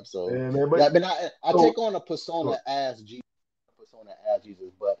 yep. So Yeah, man. yeah, But but I so take on a persona as Jesus,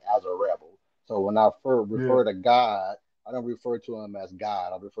 but as a rebel. So when I yeah. refer to God, I don't refer to him as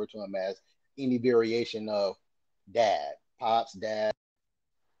God. I refer to him as any variation of dad, pops, dad.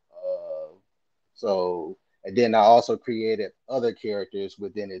 Uh, so and then I also created other characters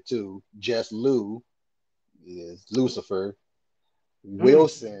within it too. Just Lou is Lucifer. Mm.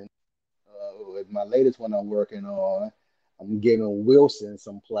 Wilson, with my latest one I'm working on, I'm giving Wilson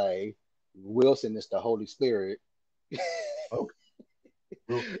some play. Wilson is the Holy Spirit. Okay.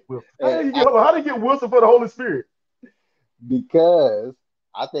 Will. And How did you get Wilson for the Holy Spirit? because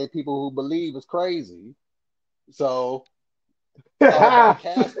I think people who believe is crazy. So thought about Yeah.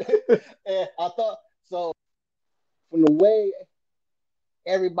 casting. And I thought so from the way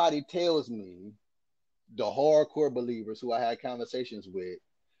everybody tells me, the hardcore believers who I had conversations with,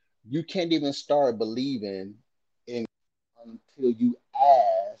 you can't even start believing in until you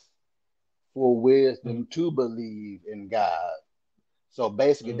ask for wisdom to believe in God. So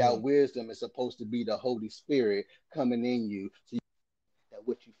basically, that Mm. wisdom is supposed to be the Holy Spirit coming in you, so that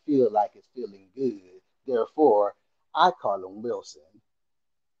what you feel like is feeling good. Therefore, I call him Wilson,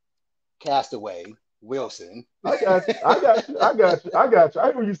 Castaway Wilson. I got you. I got you. I got you. I got you. I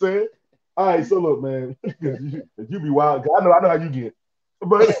hear what you saying. All right, so look, man, you be wild. I know how you get.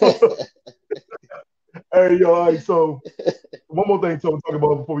 But Hey, yo, all right, so one more thing to talk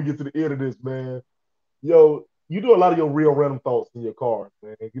about before we get to the end of this, man. Yo, you do a lot of your real random thoughts in your car,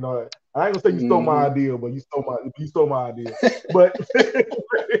 man. You know, I ain't gonna say you stole my idea, but you stole my idea. But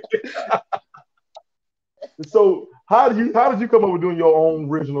so how did you come up with doing your own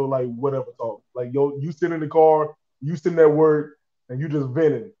original like whatever talk? Like you sit in the car, you sitting at work, and you just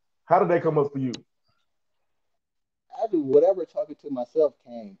venting. How did that come up for you? I do whatever talking to myself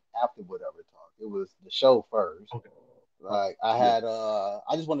came after whatever talk. It was the show first. Okay. Like I Yeah. had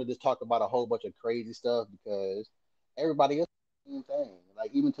I just wanted to talk about a whole bunch of crazy stuff because everybody else doing the same thing.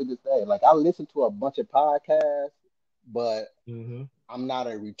 Like even to this day. Like I listen to a bunch of podcasts, but Mm-hmm. I'm not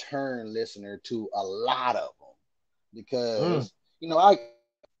a return listener to a lot of them Mm. because I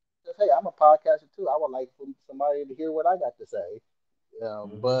hey, I'm a podcaster too. I would like for somebody to hear what I got to say.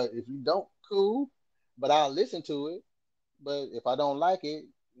 Mm-hmm. But if you don't, cool. But I'll listen to it. But if I don't like it,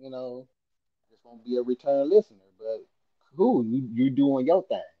 just won't be a return listener. But cool, you doing your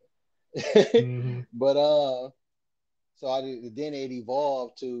thing. Mm-hmm. But so then it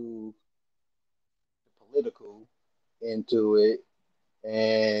evolved to political into it,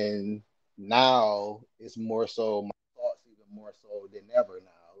 and now it's more so my thoughts, even more so than ever.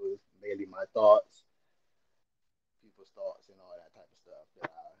 Now it's mainly my thoughts, people's thoughts, and all that type of stuff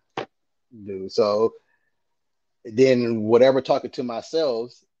that I do. So then whatever talking to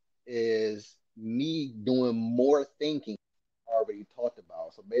myself is me doing more thinking already talked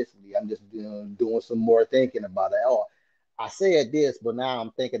about. So basically I'm just doing some more thinking about it. Oh, I said this, but now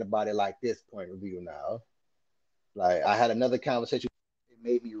I'm thinking about it like this point of view now. Like I had another conversation, it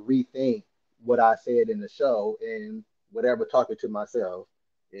made me rethink what I said in the show, and whatever talking to myself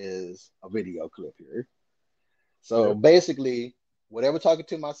is a video clip here. So Yeah. basically, whatever talking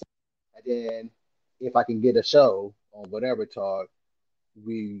to myself, and then if I can get a show on whatever talk,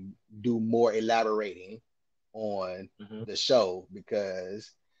 we do more elaborating on Mm-hmm. the show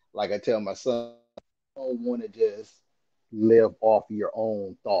because, like I tell my son, you don't want to just live off your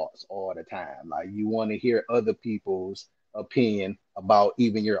own thoughts all the time. Like you want to hear other people's opinion about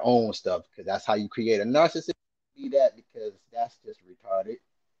even your own stuff because that's how you create a narcissist. Be that because that's just retarded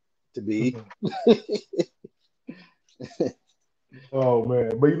to be. Oh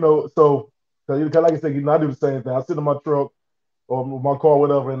man, but so like I said, I do the same thing. I sit in my truck or my car,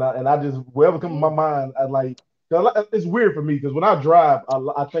 whatever, and I just whatever comes in my mind, I like. It's weird for me because when I drive,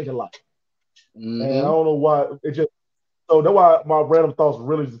 I think a lot, and I Mm-hmm. don't know why. It just so that's why my random thoughts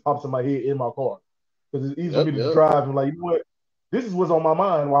really just pops in my head in my car because it's easy for me Yep. to Yep. drive and like what, this is what's on my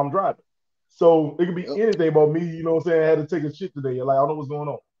mind while I'm driving. So it could be Yep. anything about me. You know what I'm saying? I had to take a shit today. Like I don't know what's going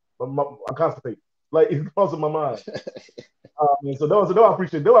on, but I'm constipated. Like it's crossing my mind. And so I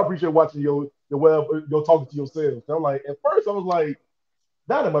appreciate watching your web, your talking to yourself. I'm like, at first I was like,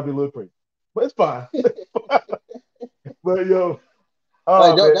 that might be a little crazy, but it's fine. But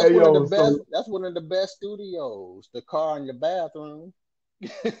Like man, that's hey one of the yo, best. That's one of the best studios. The car in your bathroom.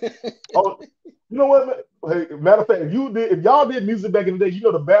 oh, you know what? Hey, matter of fact, if y'all did music back in the day,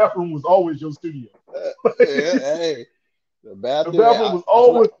 the bathroom was always your studio. Yeah, hey, the The bathroom. bathroom was That's what.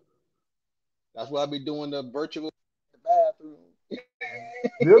 always, That's why I be doing the virtual the bathroom.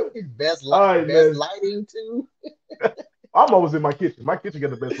 yeah. All right, Best man. lighting too. I'm always in my kitchen. My kitchen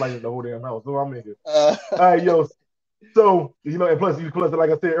got the best lighting in the whole damn house, so I'm in here. Uh, All right, yo. So and plus, like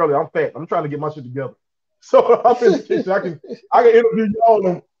I said earlier, I'm fat. I'm trying to get my shit together. So I'm in the kitchen. I can interview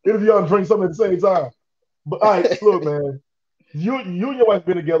y'all and drink something at the same time. But all right, look, man. You and your wife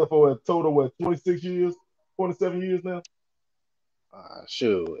been together for a total of what, 26 years, 27 years now.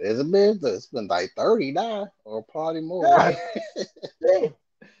 shoot, it's been like 30 now, or probably more. God damn.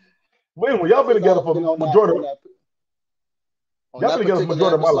 Wait, well, y'all That's been what's together all for been majority. on Y'all been that together for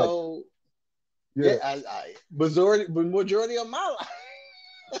particular majority of my life. episode. Yeah, Yeah. I majority of my life.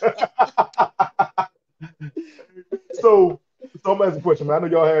 so, so I'm gonna ask a question, man. I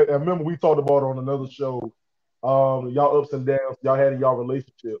know y'all had. I remember we talked about it on another show. Y'all ups and downs y'all had in y'all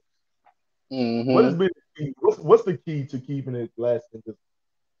relationship. What Hmm. has been the key? What's the key to keeping it lasting?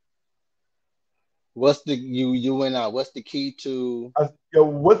 What's the you went out? What's the key to?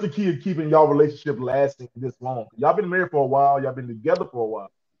 What's the key to keeping y'all relationship lasting this long? Y'all been married for a while. Y'all been together for a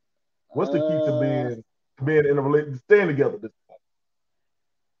while. What's the key to Uh, being in a relationship, staying together this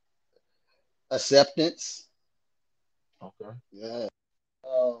Acceptance. long? Okay. Yeah.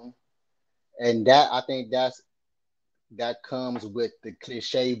 Um, and that I think that comes with the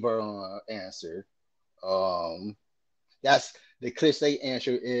cliche answer. Um, that's the cliche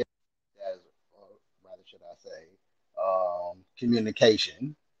answer is, as or rather should I say,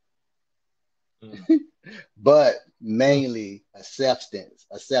 communication, Mm. but Mm. mainly acceptance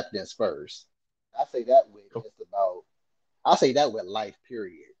first. I say that with just about. I say that with life.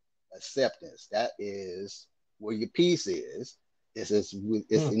 Period. Acceptance. That is where your peace is. It's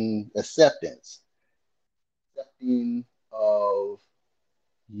in acceptance. Accepting of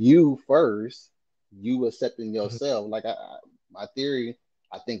you first. You accepting yourself. Like my theory.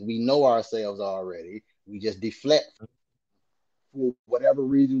 I think we know ourselves already. We just deflect for whatever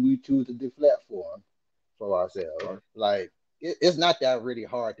reason we choose to deflect for ourselves. Like it's not that really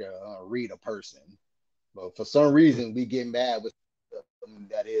hard to read a person, but for some reason we get mad with them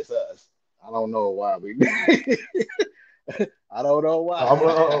that is us. I don't know why we. I don't know why. I'm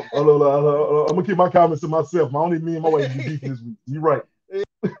gonna keep my comments to myself. My only me and my wife be beefing this week. You're right.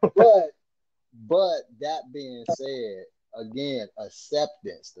 But that being said, again,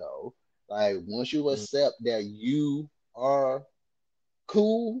 acceptance though. Like once you accept that you are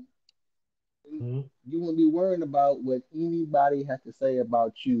cool, you won't be worrying about what anybody has to say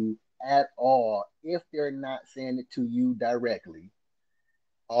about you at all if they're not saying it to you directly.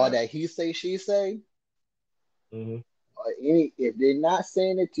 All that he say, she say, or if they're not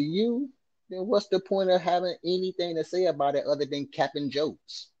saying it to you, then what's the point of having anything to say about it other than capping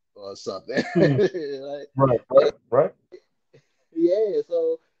jokes or something? Right. Yeah,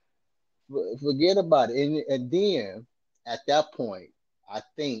 so forget about it. And then at that point, I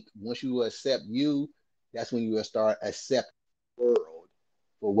think once you accept you, that's when you will start accepting the world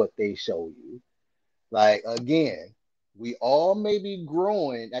for what they show you. Like again, we all may be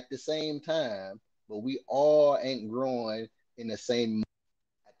growing at the same time, but we all ain't growing in the same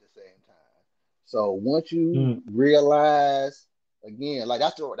at the same time. So once you realize again, like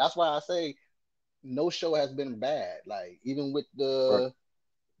that's why I say no show has been bad. Like even with the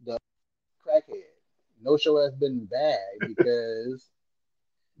crackhead, no show has been bad because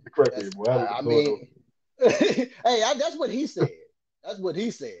I mean, hey, that's what he said. That's what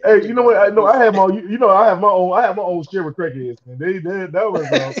he said. Hey, you know what? I know I have my, I have my own share with crackheads, man. That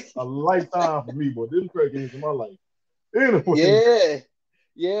was a lifetime for me, boy. Them crackheads in my life. Anyway.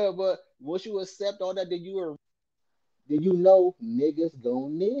 Yeah, but once you accept all that, then you know niggas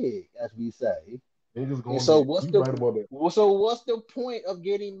gon' nig, as we say. Niggas gon' and so nig. what's You the right about that. what's the point of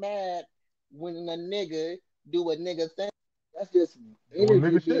getting mad when a nigga do a nigga thing? That's just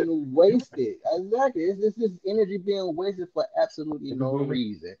energy being wasted. Exactly. It's just energy being wasted for absolutely no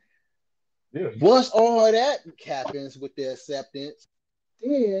reason. Yeah. Once all that happens with the acceptance,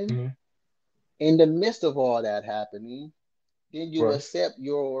 then in the midst of all that happening, then you accept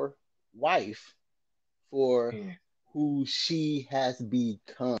your wife for who she has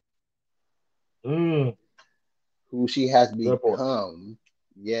become. Who she has become.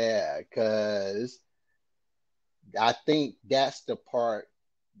 Yeah, because I think that's the part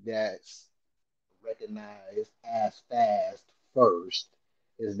that's recognized as fast first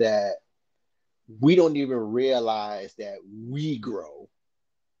is that we don't even realize that we grow.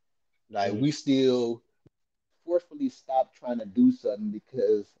 Like we still forcefully stop trying to do something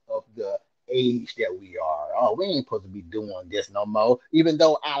because of the age that we are. Oh, we ain't supposed to be doing this no more, even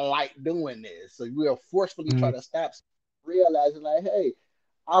though I like doing this. So we are forcefully trying to stop realizing like, hey,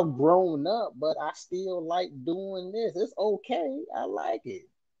 I've grown up, but I still like doing this. It's okay. I like it.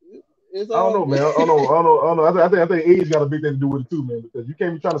 It's I don't know, man. I don't know. I think age got a big thing to do with it too, man. Because you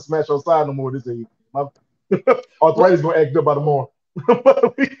can't be trying to smash outside no more this age. My arthritis gonna act up by tomorrow.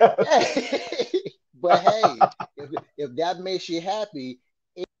 But hey, if that makes you happy,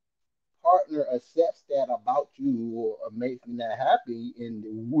 if your partner accepts that about you or makes you not happy and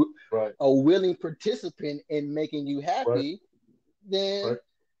a willing participant in making you happy, then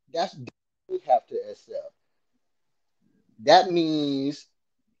that's what we have to accept. That means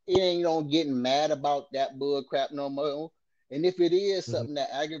it ain't on getting mad about that bull crap no more. And if it is something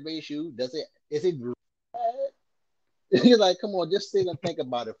that aggravates you, is it bad? You're like, come on, just sit and think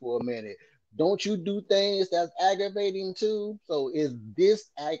about it for a minute. Don't you do things that's aggravating too? So is this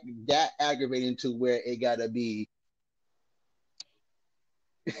that aggravating to where it gotta be?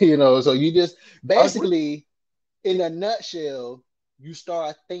 So you just basically, in a nutshell, you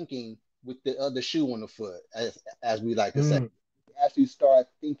start thinking with the other shoe on the foot, as we like to say. You actually start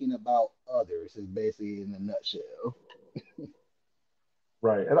thinking about others. Is basically in a nutshell.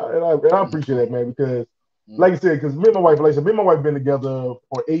 Right, and I appreciate that, man, because like you said, because me and my wife been together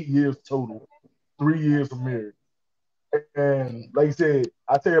for 8 years total, 3 years of marriage, and like you said,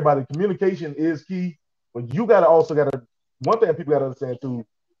 I tell everybody, communication is key, but you gotta one thing people gotta understand too,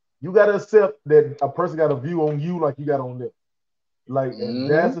 you gotta accept that a person got a view on you like you got on them, like, and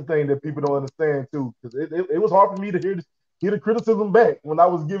that's the thing that people don't understand too, because it was hard for me to hear the criticism back when I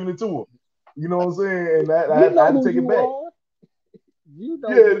was giving it to them, you know what I'm saying, and I had to take it back. You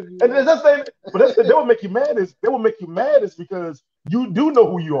know Yeah, who you and are. that's the thing. But that would make you mad. Is because you do know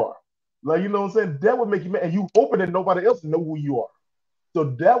who you are. Like, you know what I'm saying? That would make you mad, and you hoping that nobody else know who you are.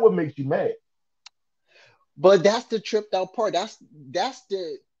 So that would make you mad. But that's the tripped out part. That's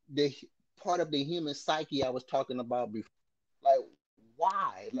the part of the human psyche I was talking about before. Like,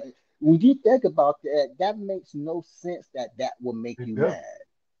 why? Like, when you think about that, that makes no sense that would make It you does. mad.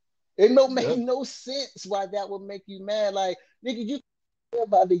 It no It make does. no sense why that would make you mad. Like, nigga, you care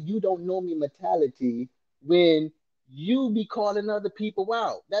about the you don't know me mentality when you be calling other people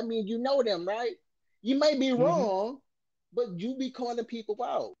out. That means you know them, right? You may be Mm-hmm. wrong, but you be calling people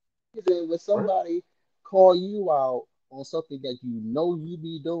out. And when Right. somebody call you out on something that you know you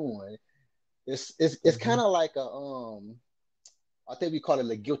be doing, it's Mm-hmm. kind of like I think we call it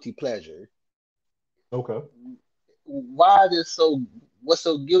a guilty pleasure. Okay. Why is this so? What's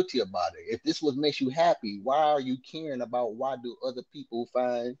so guilty about it? If this what makes you happy, why are you caring about why do other people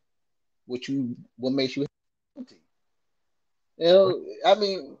find what makes you happy? You Right.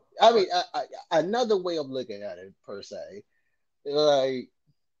 know, another way of looking at it per se, like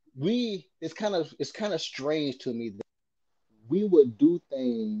it's kind of strange to me that we would do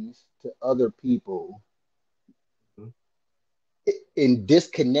things to other people Mm-hmm. in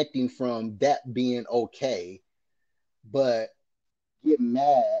disconnecting from that being okay, but get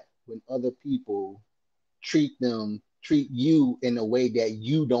mad when other people treat you in a way that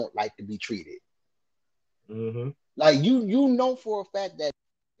you don't like to be treated. Mm-hmm. Like you know for a fact that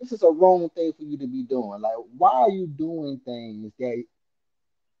this is a wrong thing for you to be doing. Like why are you doing things that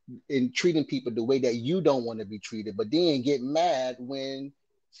and treating people the way that you don't want to be treated, but then get mad when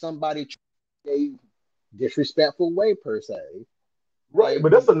somebody treats a disrespectful way per se. Right. Like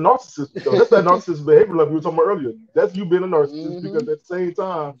But that's a narcissist, though. That's that narcissist behavior, like we were talking about earlier. That's you being a narcissist because mm-hmm, at the same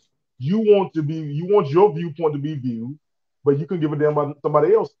time, you want your viewpoint to be viewed, but you can give a damn about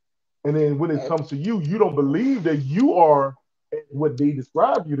somebody else. And then when it comes to you, you don't believe that you are what they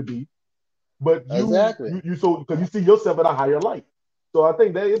describe you to be, but exactly. you so because you see yourself in a higher light. So I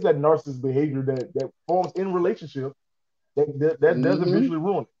think that is that narcissist behavior that forms in relationships that does Mm-hmm. eventually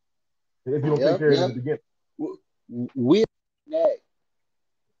ruin it if you don't take Yep, care of it in yep. the beginning. We disconnect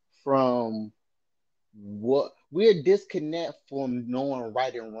from what we're disconnect from knowing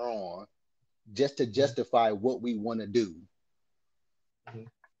right and wrong just to Mhm. justify what we want to do. Mhm.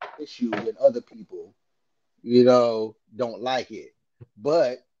 Issue when other people, don't like it.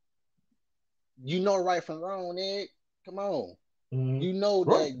 But you know right from wrong, Nick. Come on. Mhm. You know Right.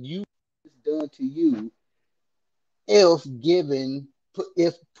 that you it's done to you if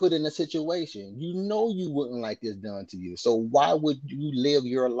if put in a situation. You know you wouldn't like this done to you. So why would you live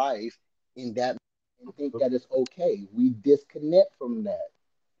your life in that and think that it's okay? We disconnect from that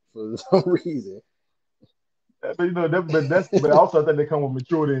for some reason. But but also I think they come with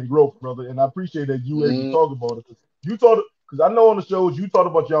maturity and growth, brother. And I appreciate that you able to Mm-hmm. talk about it because I know on the shows you talked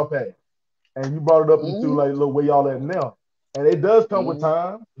about y'all past and you brought it up into Mm-hmm. like look where y'all at now. And it does come with Mm-hmm.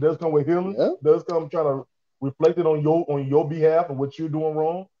 time, it does come with healing, Yep. it does come trying to reflect it on your behalf and what you're doing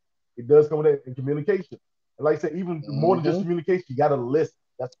wrong. It does come with that in communication. And like I said, even more than just Mm-hmm. communication, you gotta listen.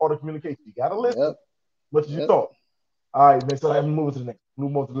 That's part of communication. You gotta listen Yep. as much as you Yep. talk. All right, man. So I'm moving to the next.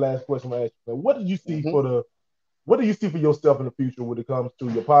 Move on to the last question I asked you. Man. Mm-hmm. What do you see for yourself in the future when it comes to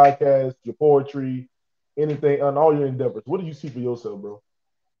your podcast, your poetry, anything, and all your endeavors? What do you see for yourself, bro?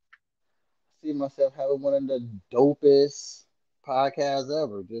 See myself having one of the dopest podcasts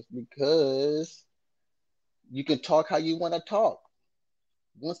ever, just because you can talk how you want to talk.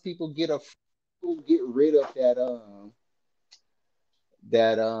 Once people get rid of that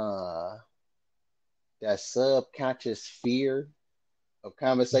that subconscious fear of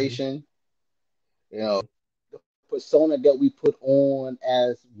Mm-hmm. conversation, you know, Mm-hmm. the persona that we put on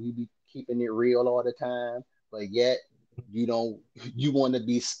as we be keeping it real all the time, but yet you don't you want to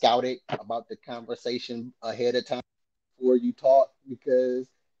be scouted about the conversation ahead of time before you talk because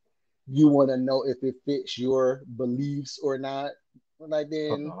you want to know if it fits your beliefs or not. Like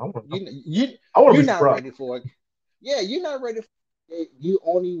then I want, you you I want to you're be not surprised. ready for it. Yeah, you're not ready for it.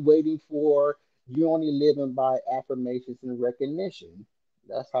 You only living by affirmations and recognition.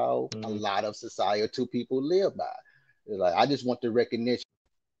 That's how a Mm-hmm. lot of societal people live by. It's like I just want the recognition.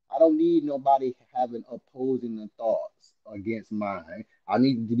 I don't need nobody having opposing thoughts against mine. I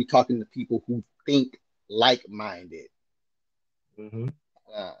need to be talking to people who think like minded. Mm-hmm.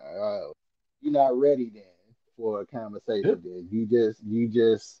 You're not ready then for a Yeah. conversation. Then you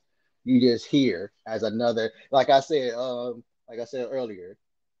just here as another. Like I said earlier,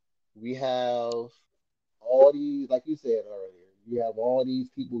 we have all these, like you said earlier, you have all these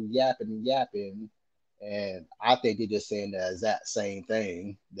people yapping and yapping, And I think they're just saying the exact same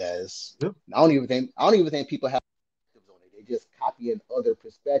thing. That's Yep. I don't even think people have perspectives on it. They just copying other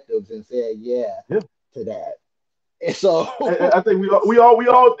perspectives and saying to that. And so I think we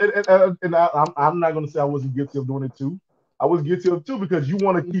all, and I'm not going to say I wasn't guilty of doing it too. I was guilty of it too because you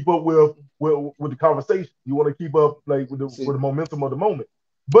want to keep up with the conversation. You want to keep up like with the momentum of the moment.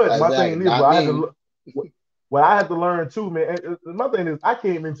 But my thing is, what I had to learn too, man. And my thing is, I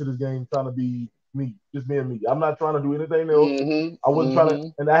came into this game trying to be me, just being me. I'm not trying to do anything else. I wasn't trying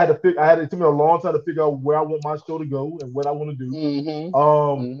to, and it took me a long time to figure out where I want my show to go and what I want to do.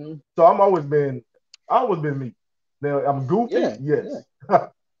 So I've always been me. Now I'm goofy, yes. Yeah.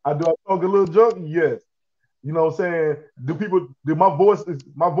 I talk a little junk, yes. You know what I'm saying? My voice is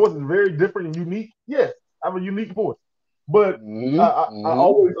very different and unique? Yes. I have a unique voice. But I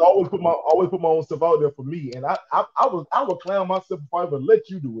always put my own stuff out there for me. And I would clown myself if I ever let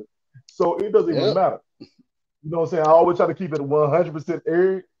you do it. So it doesn't even matter. You know what I'm saying? I always try to keep it 100%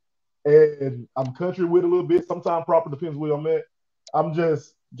 Eric. And I'm country with it a little bit. Sometimes proper, depends where I'm at. I'm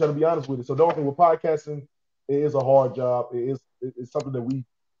just trying to be honest with it. So don't think with podcasting, it is a hard job. It's something that we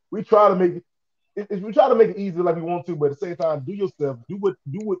try to make it. We try to make it easy like we want to, but at the same time, be yourself and do what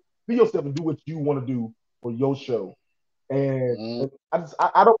you want to do for your show. And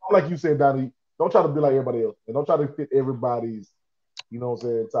I don't, like you said, Donnie, don't try to be like everybody else, and don't try to fit everybody's, you know what I'm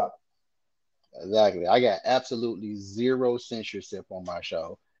saying, top. Exactly. I got absolutely zero censorship on my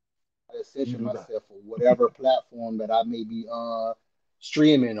show. I censor myself for whatever platform that I may be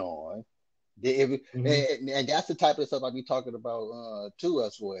streaming on. And that's the type of stuff I be talking about to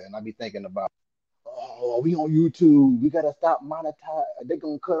us with, and I be thinking about, oh, we on YouTube, we gotta stop monetize. They're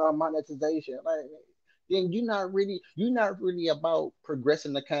gonna cut our monetization. Like, then you're not really about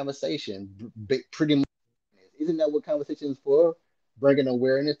progressing the conversation. Pretty much, isn't that what conversation is for? Bringing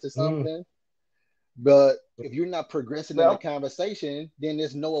awareness to something. But if you're not progressing in the conversation, then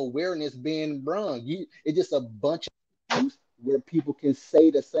there's no awareness being brung. It's just a bunch of things where people can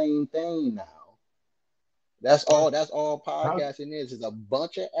say the same thing now. That's all podcasting is a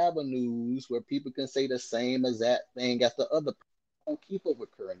bunch of avenues where people can say the same exact thing as the other person. Don't keep up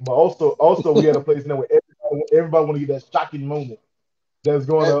with current. But also we at a place now where everybody want to get that shocking moment that's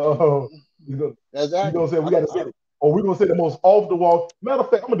going to exactly. You know what I'm saying? We got to say it. Or we're gonna say the most off the wall. Matter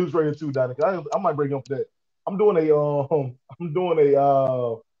of fact, I'm gonna do this right here too, Donnie. I might bring up that. I'm doing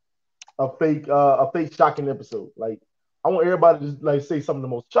a fake shocking episode. Like, I want everybody to just like say some of the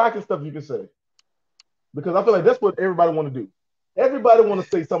most shocking stuff you can say. Because I feel like that's what everybody want to do. Everybody want to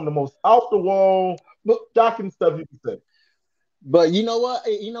say some of the most off the wall, shocking stuff you can say. But you know what?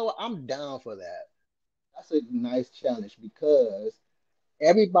 I'm down for that. That's a nice challenge because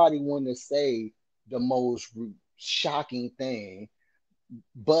everybody want to say the most shocking thing,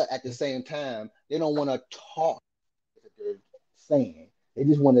 but at the same time, they don't want to talk what they're saying. They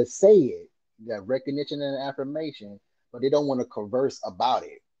just want to say it, that recognition and affirmation, but they don't want to converse about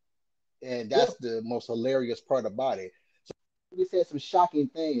it. And that's the most hilarious part about it. So we said some shocking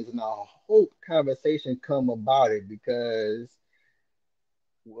things, and I hope conversation come about it because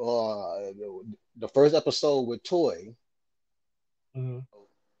the first episode with Toy,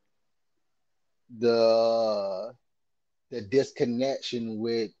 the disconnection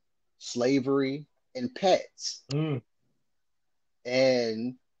with slavery and pets.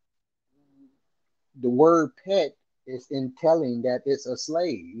 And the word pet is in telling that it's a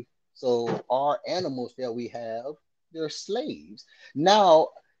slave. So our animals that we have, they're slaves. Now,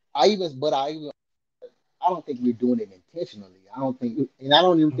 I don't think we're doing it intentionally. I don't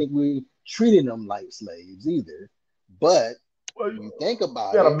even think we're treating them like slaves either. But when you think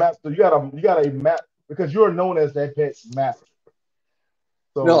about you got a map because you're known as that pet's master.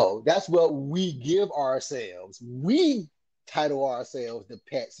 So, no, that's what we give ourselves. We title ourselves the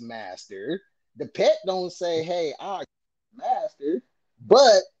pet's master. The pet don't say, "Hey, I'm master,"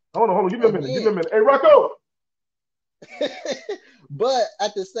 but hold on, give me a minute. Hey, Rocco. But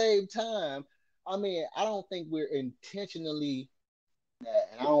at the same time, I mean, I don't think we're intentionally,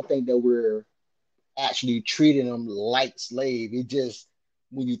 and I don't think that we're actually treating them like slave. It just,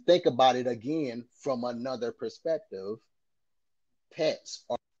 when you think about it again from another perspective, pets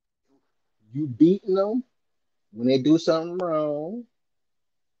are, you beating them when they do something wrong.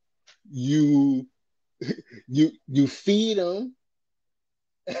 You feed them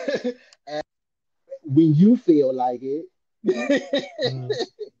and when you feel like it.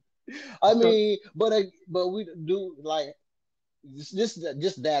 I mean, but we do like just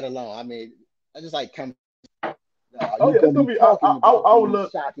that alone. I mean, I just like come. It's gonna be. I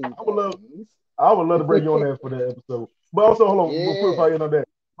would love to bring you on there for that episode. But also, hold on, before I end on that,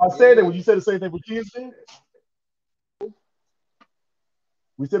 I said that. Would you say the same thing for kids then?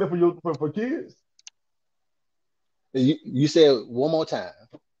 We said it for kids. You said one more time.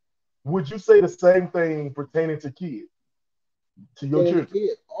 Would you say the same thing pertaining to kids, to your Pertaining to children?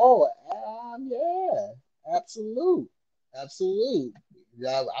 kids. Oh, yeah, absolute.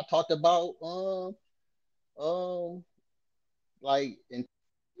 Yeah, I talked about um like in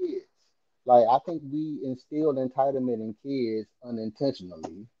kids. Like I think we instilled entitlement in kids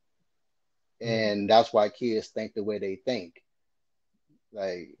unintentionally, and that's why kids think the way they think.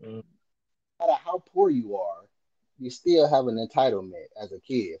 Like no matter how poor you are, you still have an entitlement as a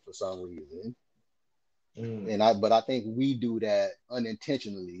kid for some reason. But I think we do that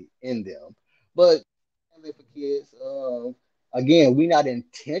unintentionally in them. But for kids, again, we're not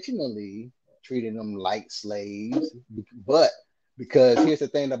intentionally treating them like slaves, but because here's the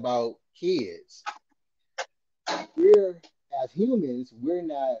thing about kids, we're as humans, we're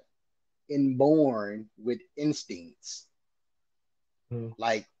not inborn with instincts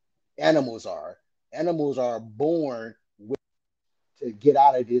like animals are. Animals are born with, to get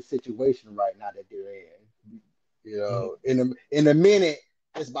out of this situation right now that they're in. You know, in a minute,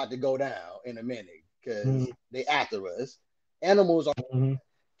 it's about to go down in a minute because they after us. Animals are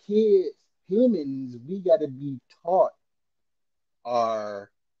kids. Humans, we got to be taught our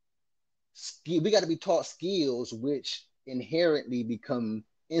we got to be taught skills which inherently become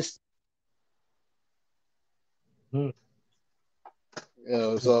instant.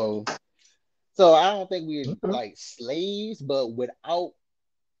 So I don't think we're like slaves, but without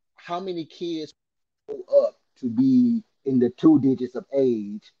how many kids grow up to be in the 2 digits of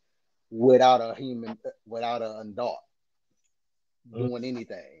age without a human, without an adult doing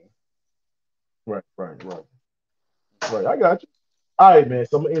anything. Right. I got you. All right, man.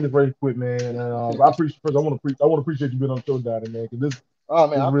 So I'm gonna end this very quick, man. I appreciate. First, I want to appreciate you being on the show, Donnie, man, because this is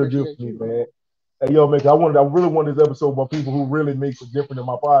real good for me, man. Hey, yo, man, I really want this episode about people who really makes a difference in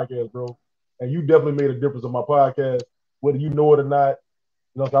my podcast, bro. And you definitely made a difference in my podcast, whether you know it or not.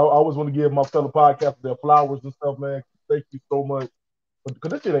 You know, so I always want to give my fellow podcasters their flowers and stuff, man. Thank you so much.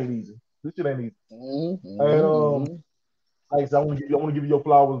 Because this shit ain't easy. And like I said, I want to give you your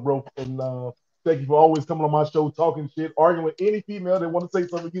flowers, bro. And thank you for always coming on my show, talking shit, arguing with any female that want to say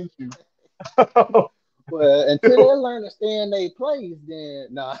something against you. Well, until they learn to stay in their place, then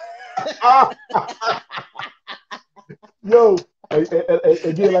nah. Yo,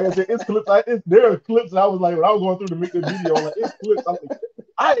 again, like I said, it's clips. There are clips. I was like, when I was going through to make this video, like it's clips. I'm like,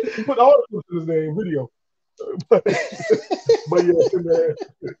 I didn't put all the clips in this damn video. but yeah, man.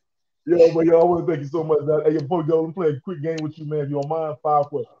 Yeah, but I want to thank you so much. Hey, before we go, let me play a quick game with you, man. If you don't mind, 5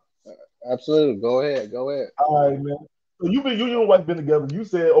 questions. Absolutely. Go ahead. All right, man. So you and your wife been together, you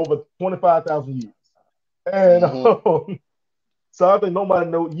said over 25,000 years. And so I think nobody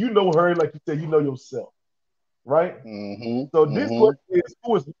you know her like you said, you know yourself. Right? So this question is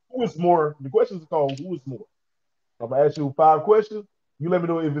who is more? The question is called who is more? I'm gonna ask you 5 questions. You let me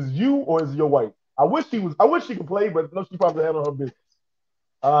know if it's you or is it your wife. I wish she could play, but no, she probably handle her business.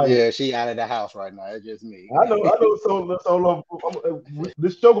 Yeah, she out of the house right now. It's just me. I know. So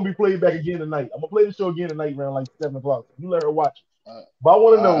this show gonna be played back again tonight. I'm gonna play the show again tonight around like 7 o'clock. You let her watch it. But I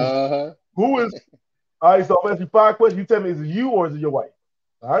want to know who is. All right, so I'm asking you 5 questions. You tell me is it you or is it your wife?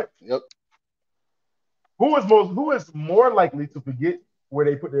 All right. Yep. Who is more likely to forget where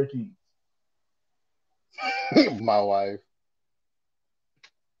they put their keys? My wife.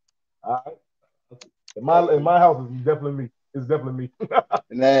 All right. In my house, it's definitely me. It's definitely me.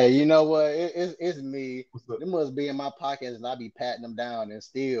 Nah, you know what? It's me. They must be in my pockets, and I be patting them down, and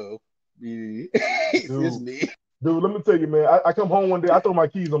still, it's me. Dude, let me tell you, man. I come home one day. I throw my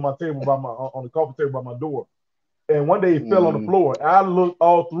keys on my table on the coffee table by my door, and one day it fell on the floor. And I looked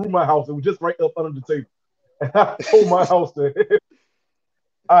all through my house. It was just right up under the table, and I told my house that.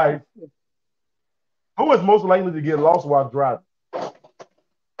 All right. Who is most likely to get lost while driving?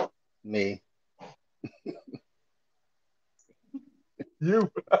 Me.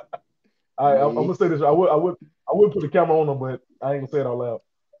 You. All right, I'm gonna say this. I would put the camera on them, but I ain't gonna say it out loud.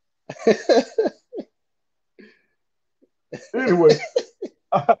 Anyway.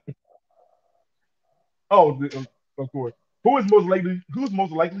 Of course. Who's most likely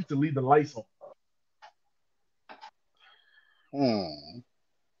to leave the lights on?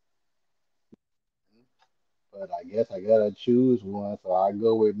 But I guess I gotta choose one, so I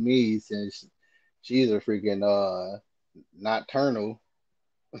go with me since she's a freaking nocturnal.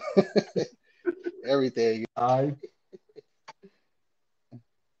 Everything. All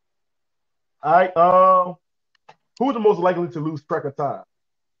right. Who's the most likely to lose track of time?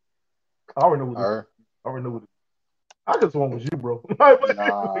 I already know who this. I just want with you, bro.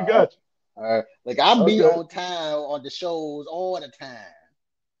 Nah. We got you. Like I be on time on the shows all the time.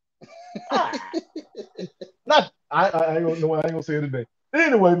 Not I ain't gonna say it today.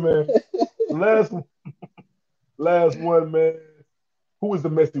 Anyway, man. Last one, man. Who is the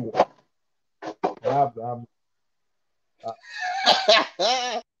messy one? I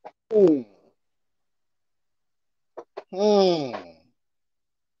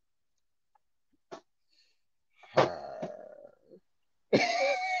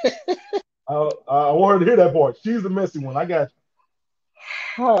want her to hear that part. She's the messy one. I got you.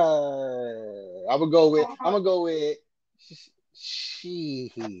 I'm gonna go with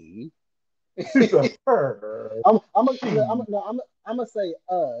she. I'm gonna say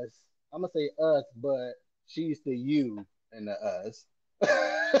us. I'm gonna say us, but she's the you and the us.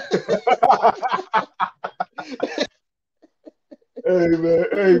 Hey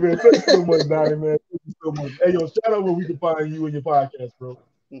man, thank you so much, Donnie, man. Thank you so much. Hey yo, shout out where we can find you and your podcast, bro.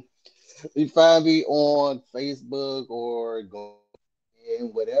 You find me on Facebook or go in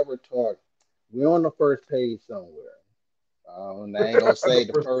whatever talk. We're on the first page somewhere. I ain't gonna say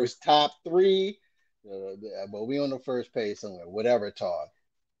the first top 3, but we on the first page somewhere. Whatever talk.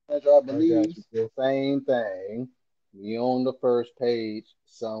 I believe same thing. We on the first page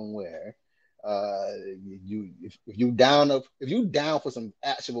somewhere. If you down for some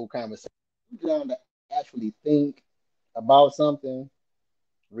actual conversation, if you down to actually think about something,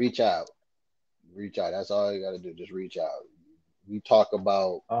 reach out. That's all you gotta do. Just reach out. We talk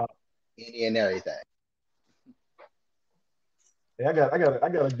about any and everything. Hey, I got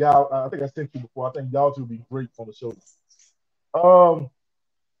a gal. I think I sent you before. I think y'all two would be great on the show.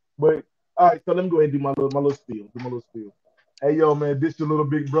 But all right, so let me go ahead and do my little spiel. Hey yo, man, this your little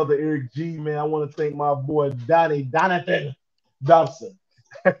big brother Eric G, man. I want to thank my boy Donny Dobson,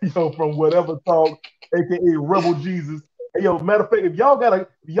 yo, from Whatever Talk, aka Rebel Jesus. Hey yo, matter of fact, if y'all want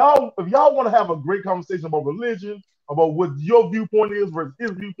to have a great conversation about religion, about what your viewpoint is versus his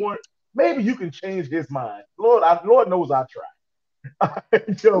viewpoint, maybe you can change his mind. Lord knows I try.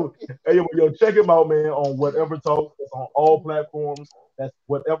 yo, check him out, man, on Whatever Talk. It's on all platforms. That's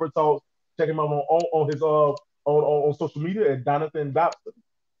Whatever Talk. Check him out on his on social media at Donathan Dobson,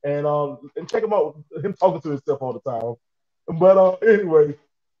 and check him out. Him talking to himself all the time. But anyway,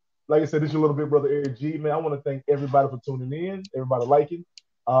 like I said, this is your little bit brother Eric G, man. I want to thank everybody for tuning in, everybody liking.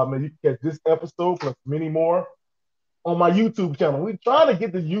 Man, you can catch this episode plus many more on my YouTube channel. We're trying to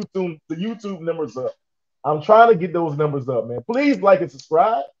get the YouTube numbers up. I'm trying to get those numbers up, man. Please like and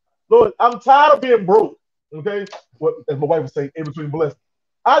subscribe. Lord, I'm tired of being broke. Okay, what as my wife would say, in between blessings.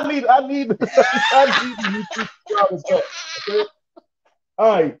 I need the YouTube subscribers up. Okay. All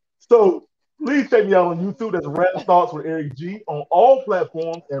right. So please check me out on YouTube. That's Random Thoughts with Eric G. On all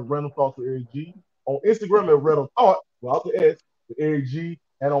platforms at Random Thoughts with Eric G. On Instagram at Random Thoughts without the S with Eric G.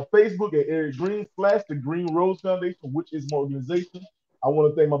 And on Facebook at Eric Green / the Green Rose Foundation, which is my organization. I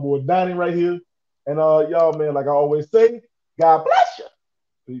want to thank my boy Donnie right here. And y'all, man, like I always say, God bless you.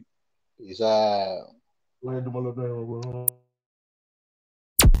 Peace out. Go ahead and do my little thing.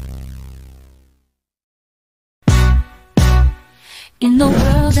 In the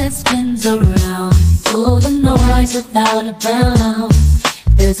world that spins around, full of noise without a bound,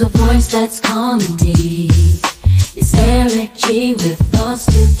 there's a voice that's calm and deep. It's Eric G with thoughts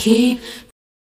to keep.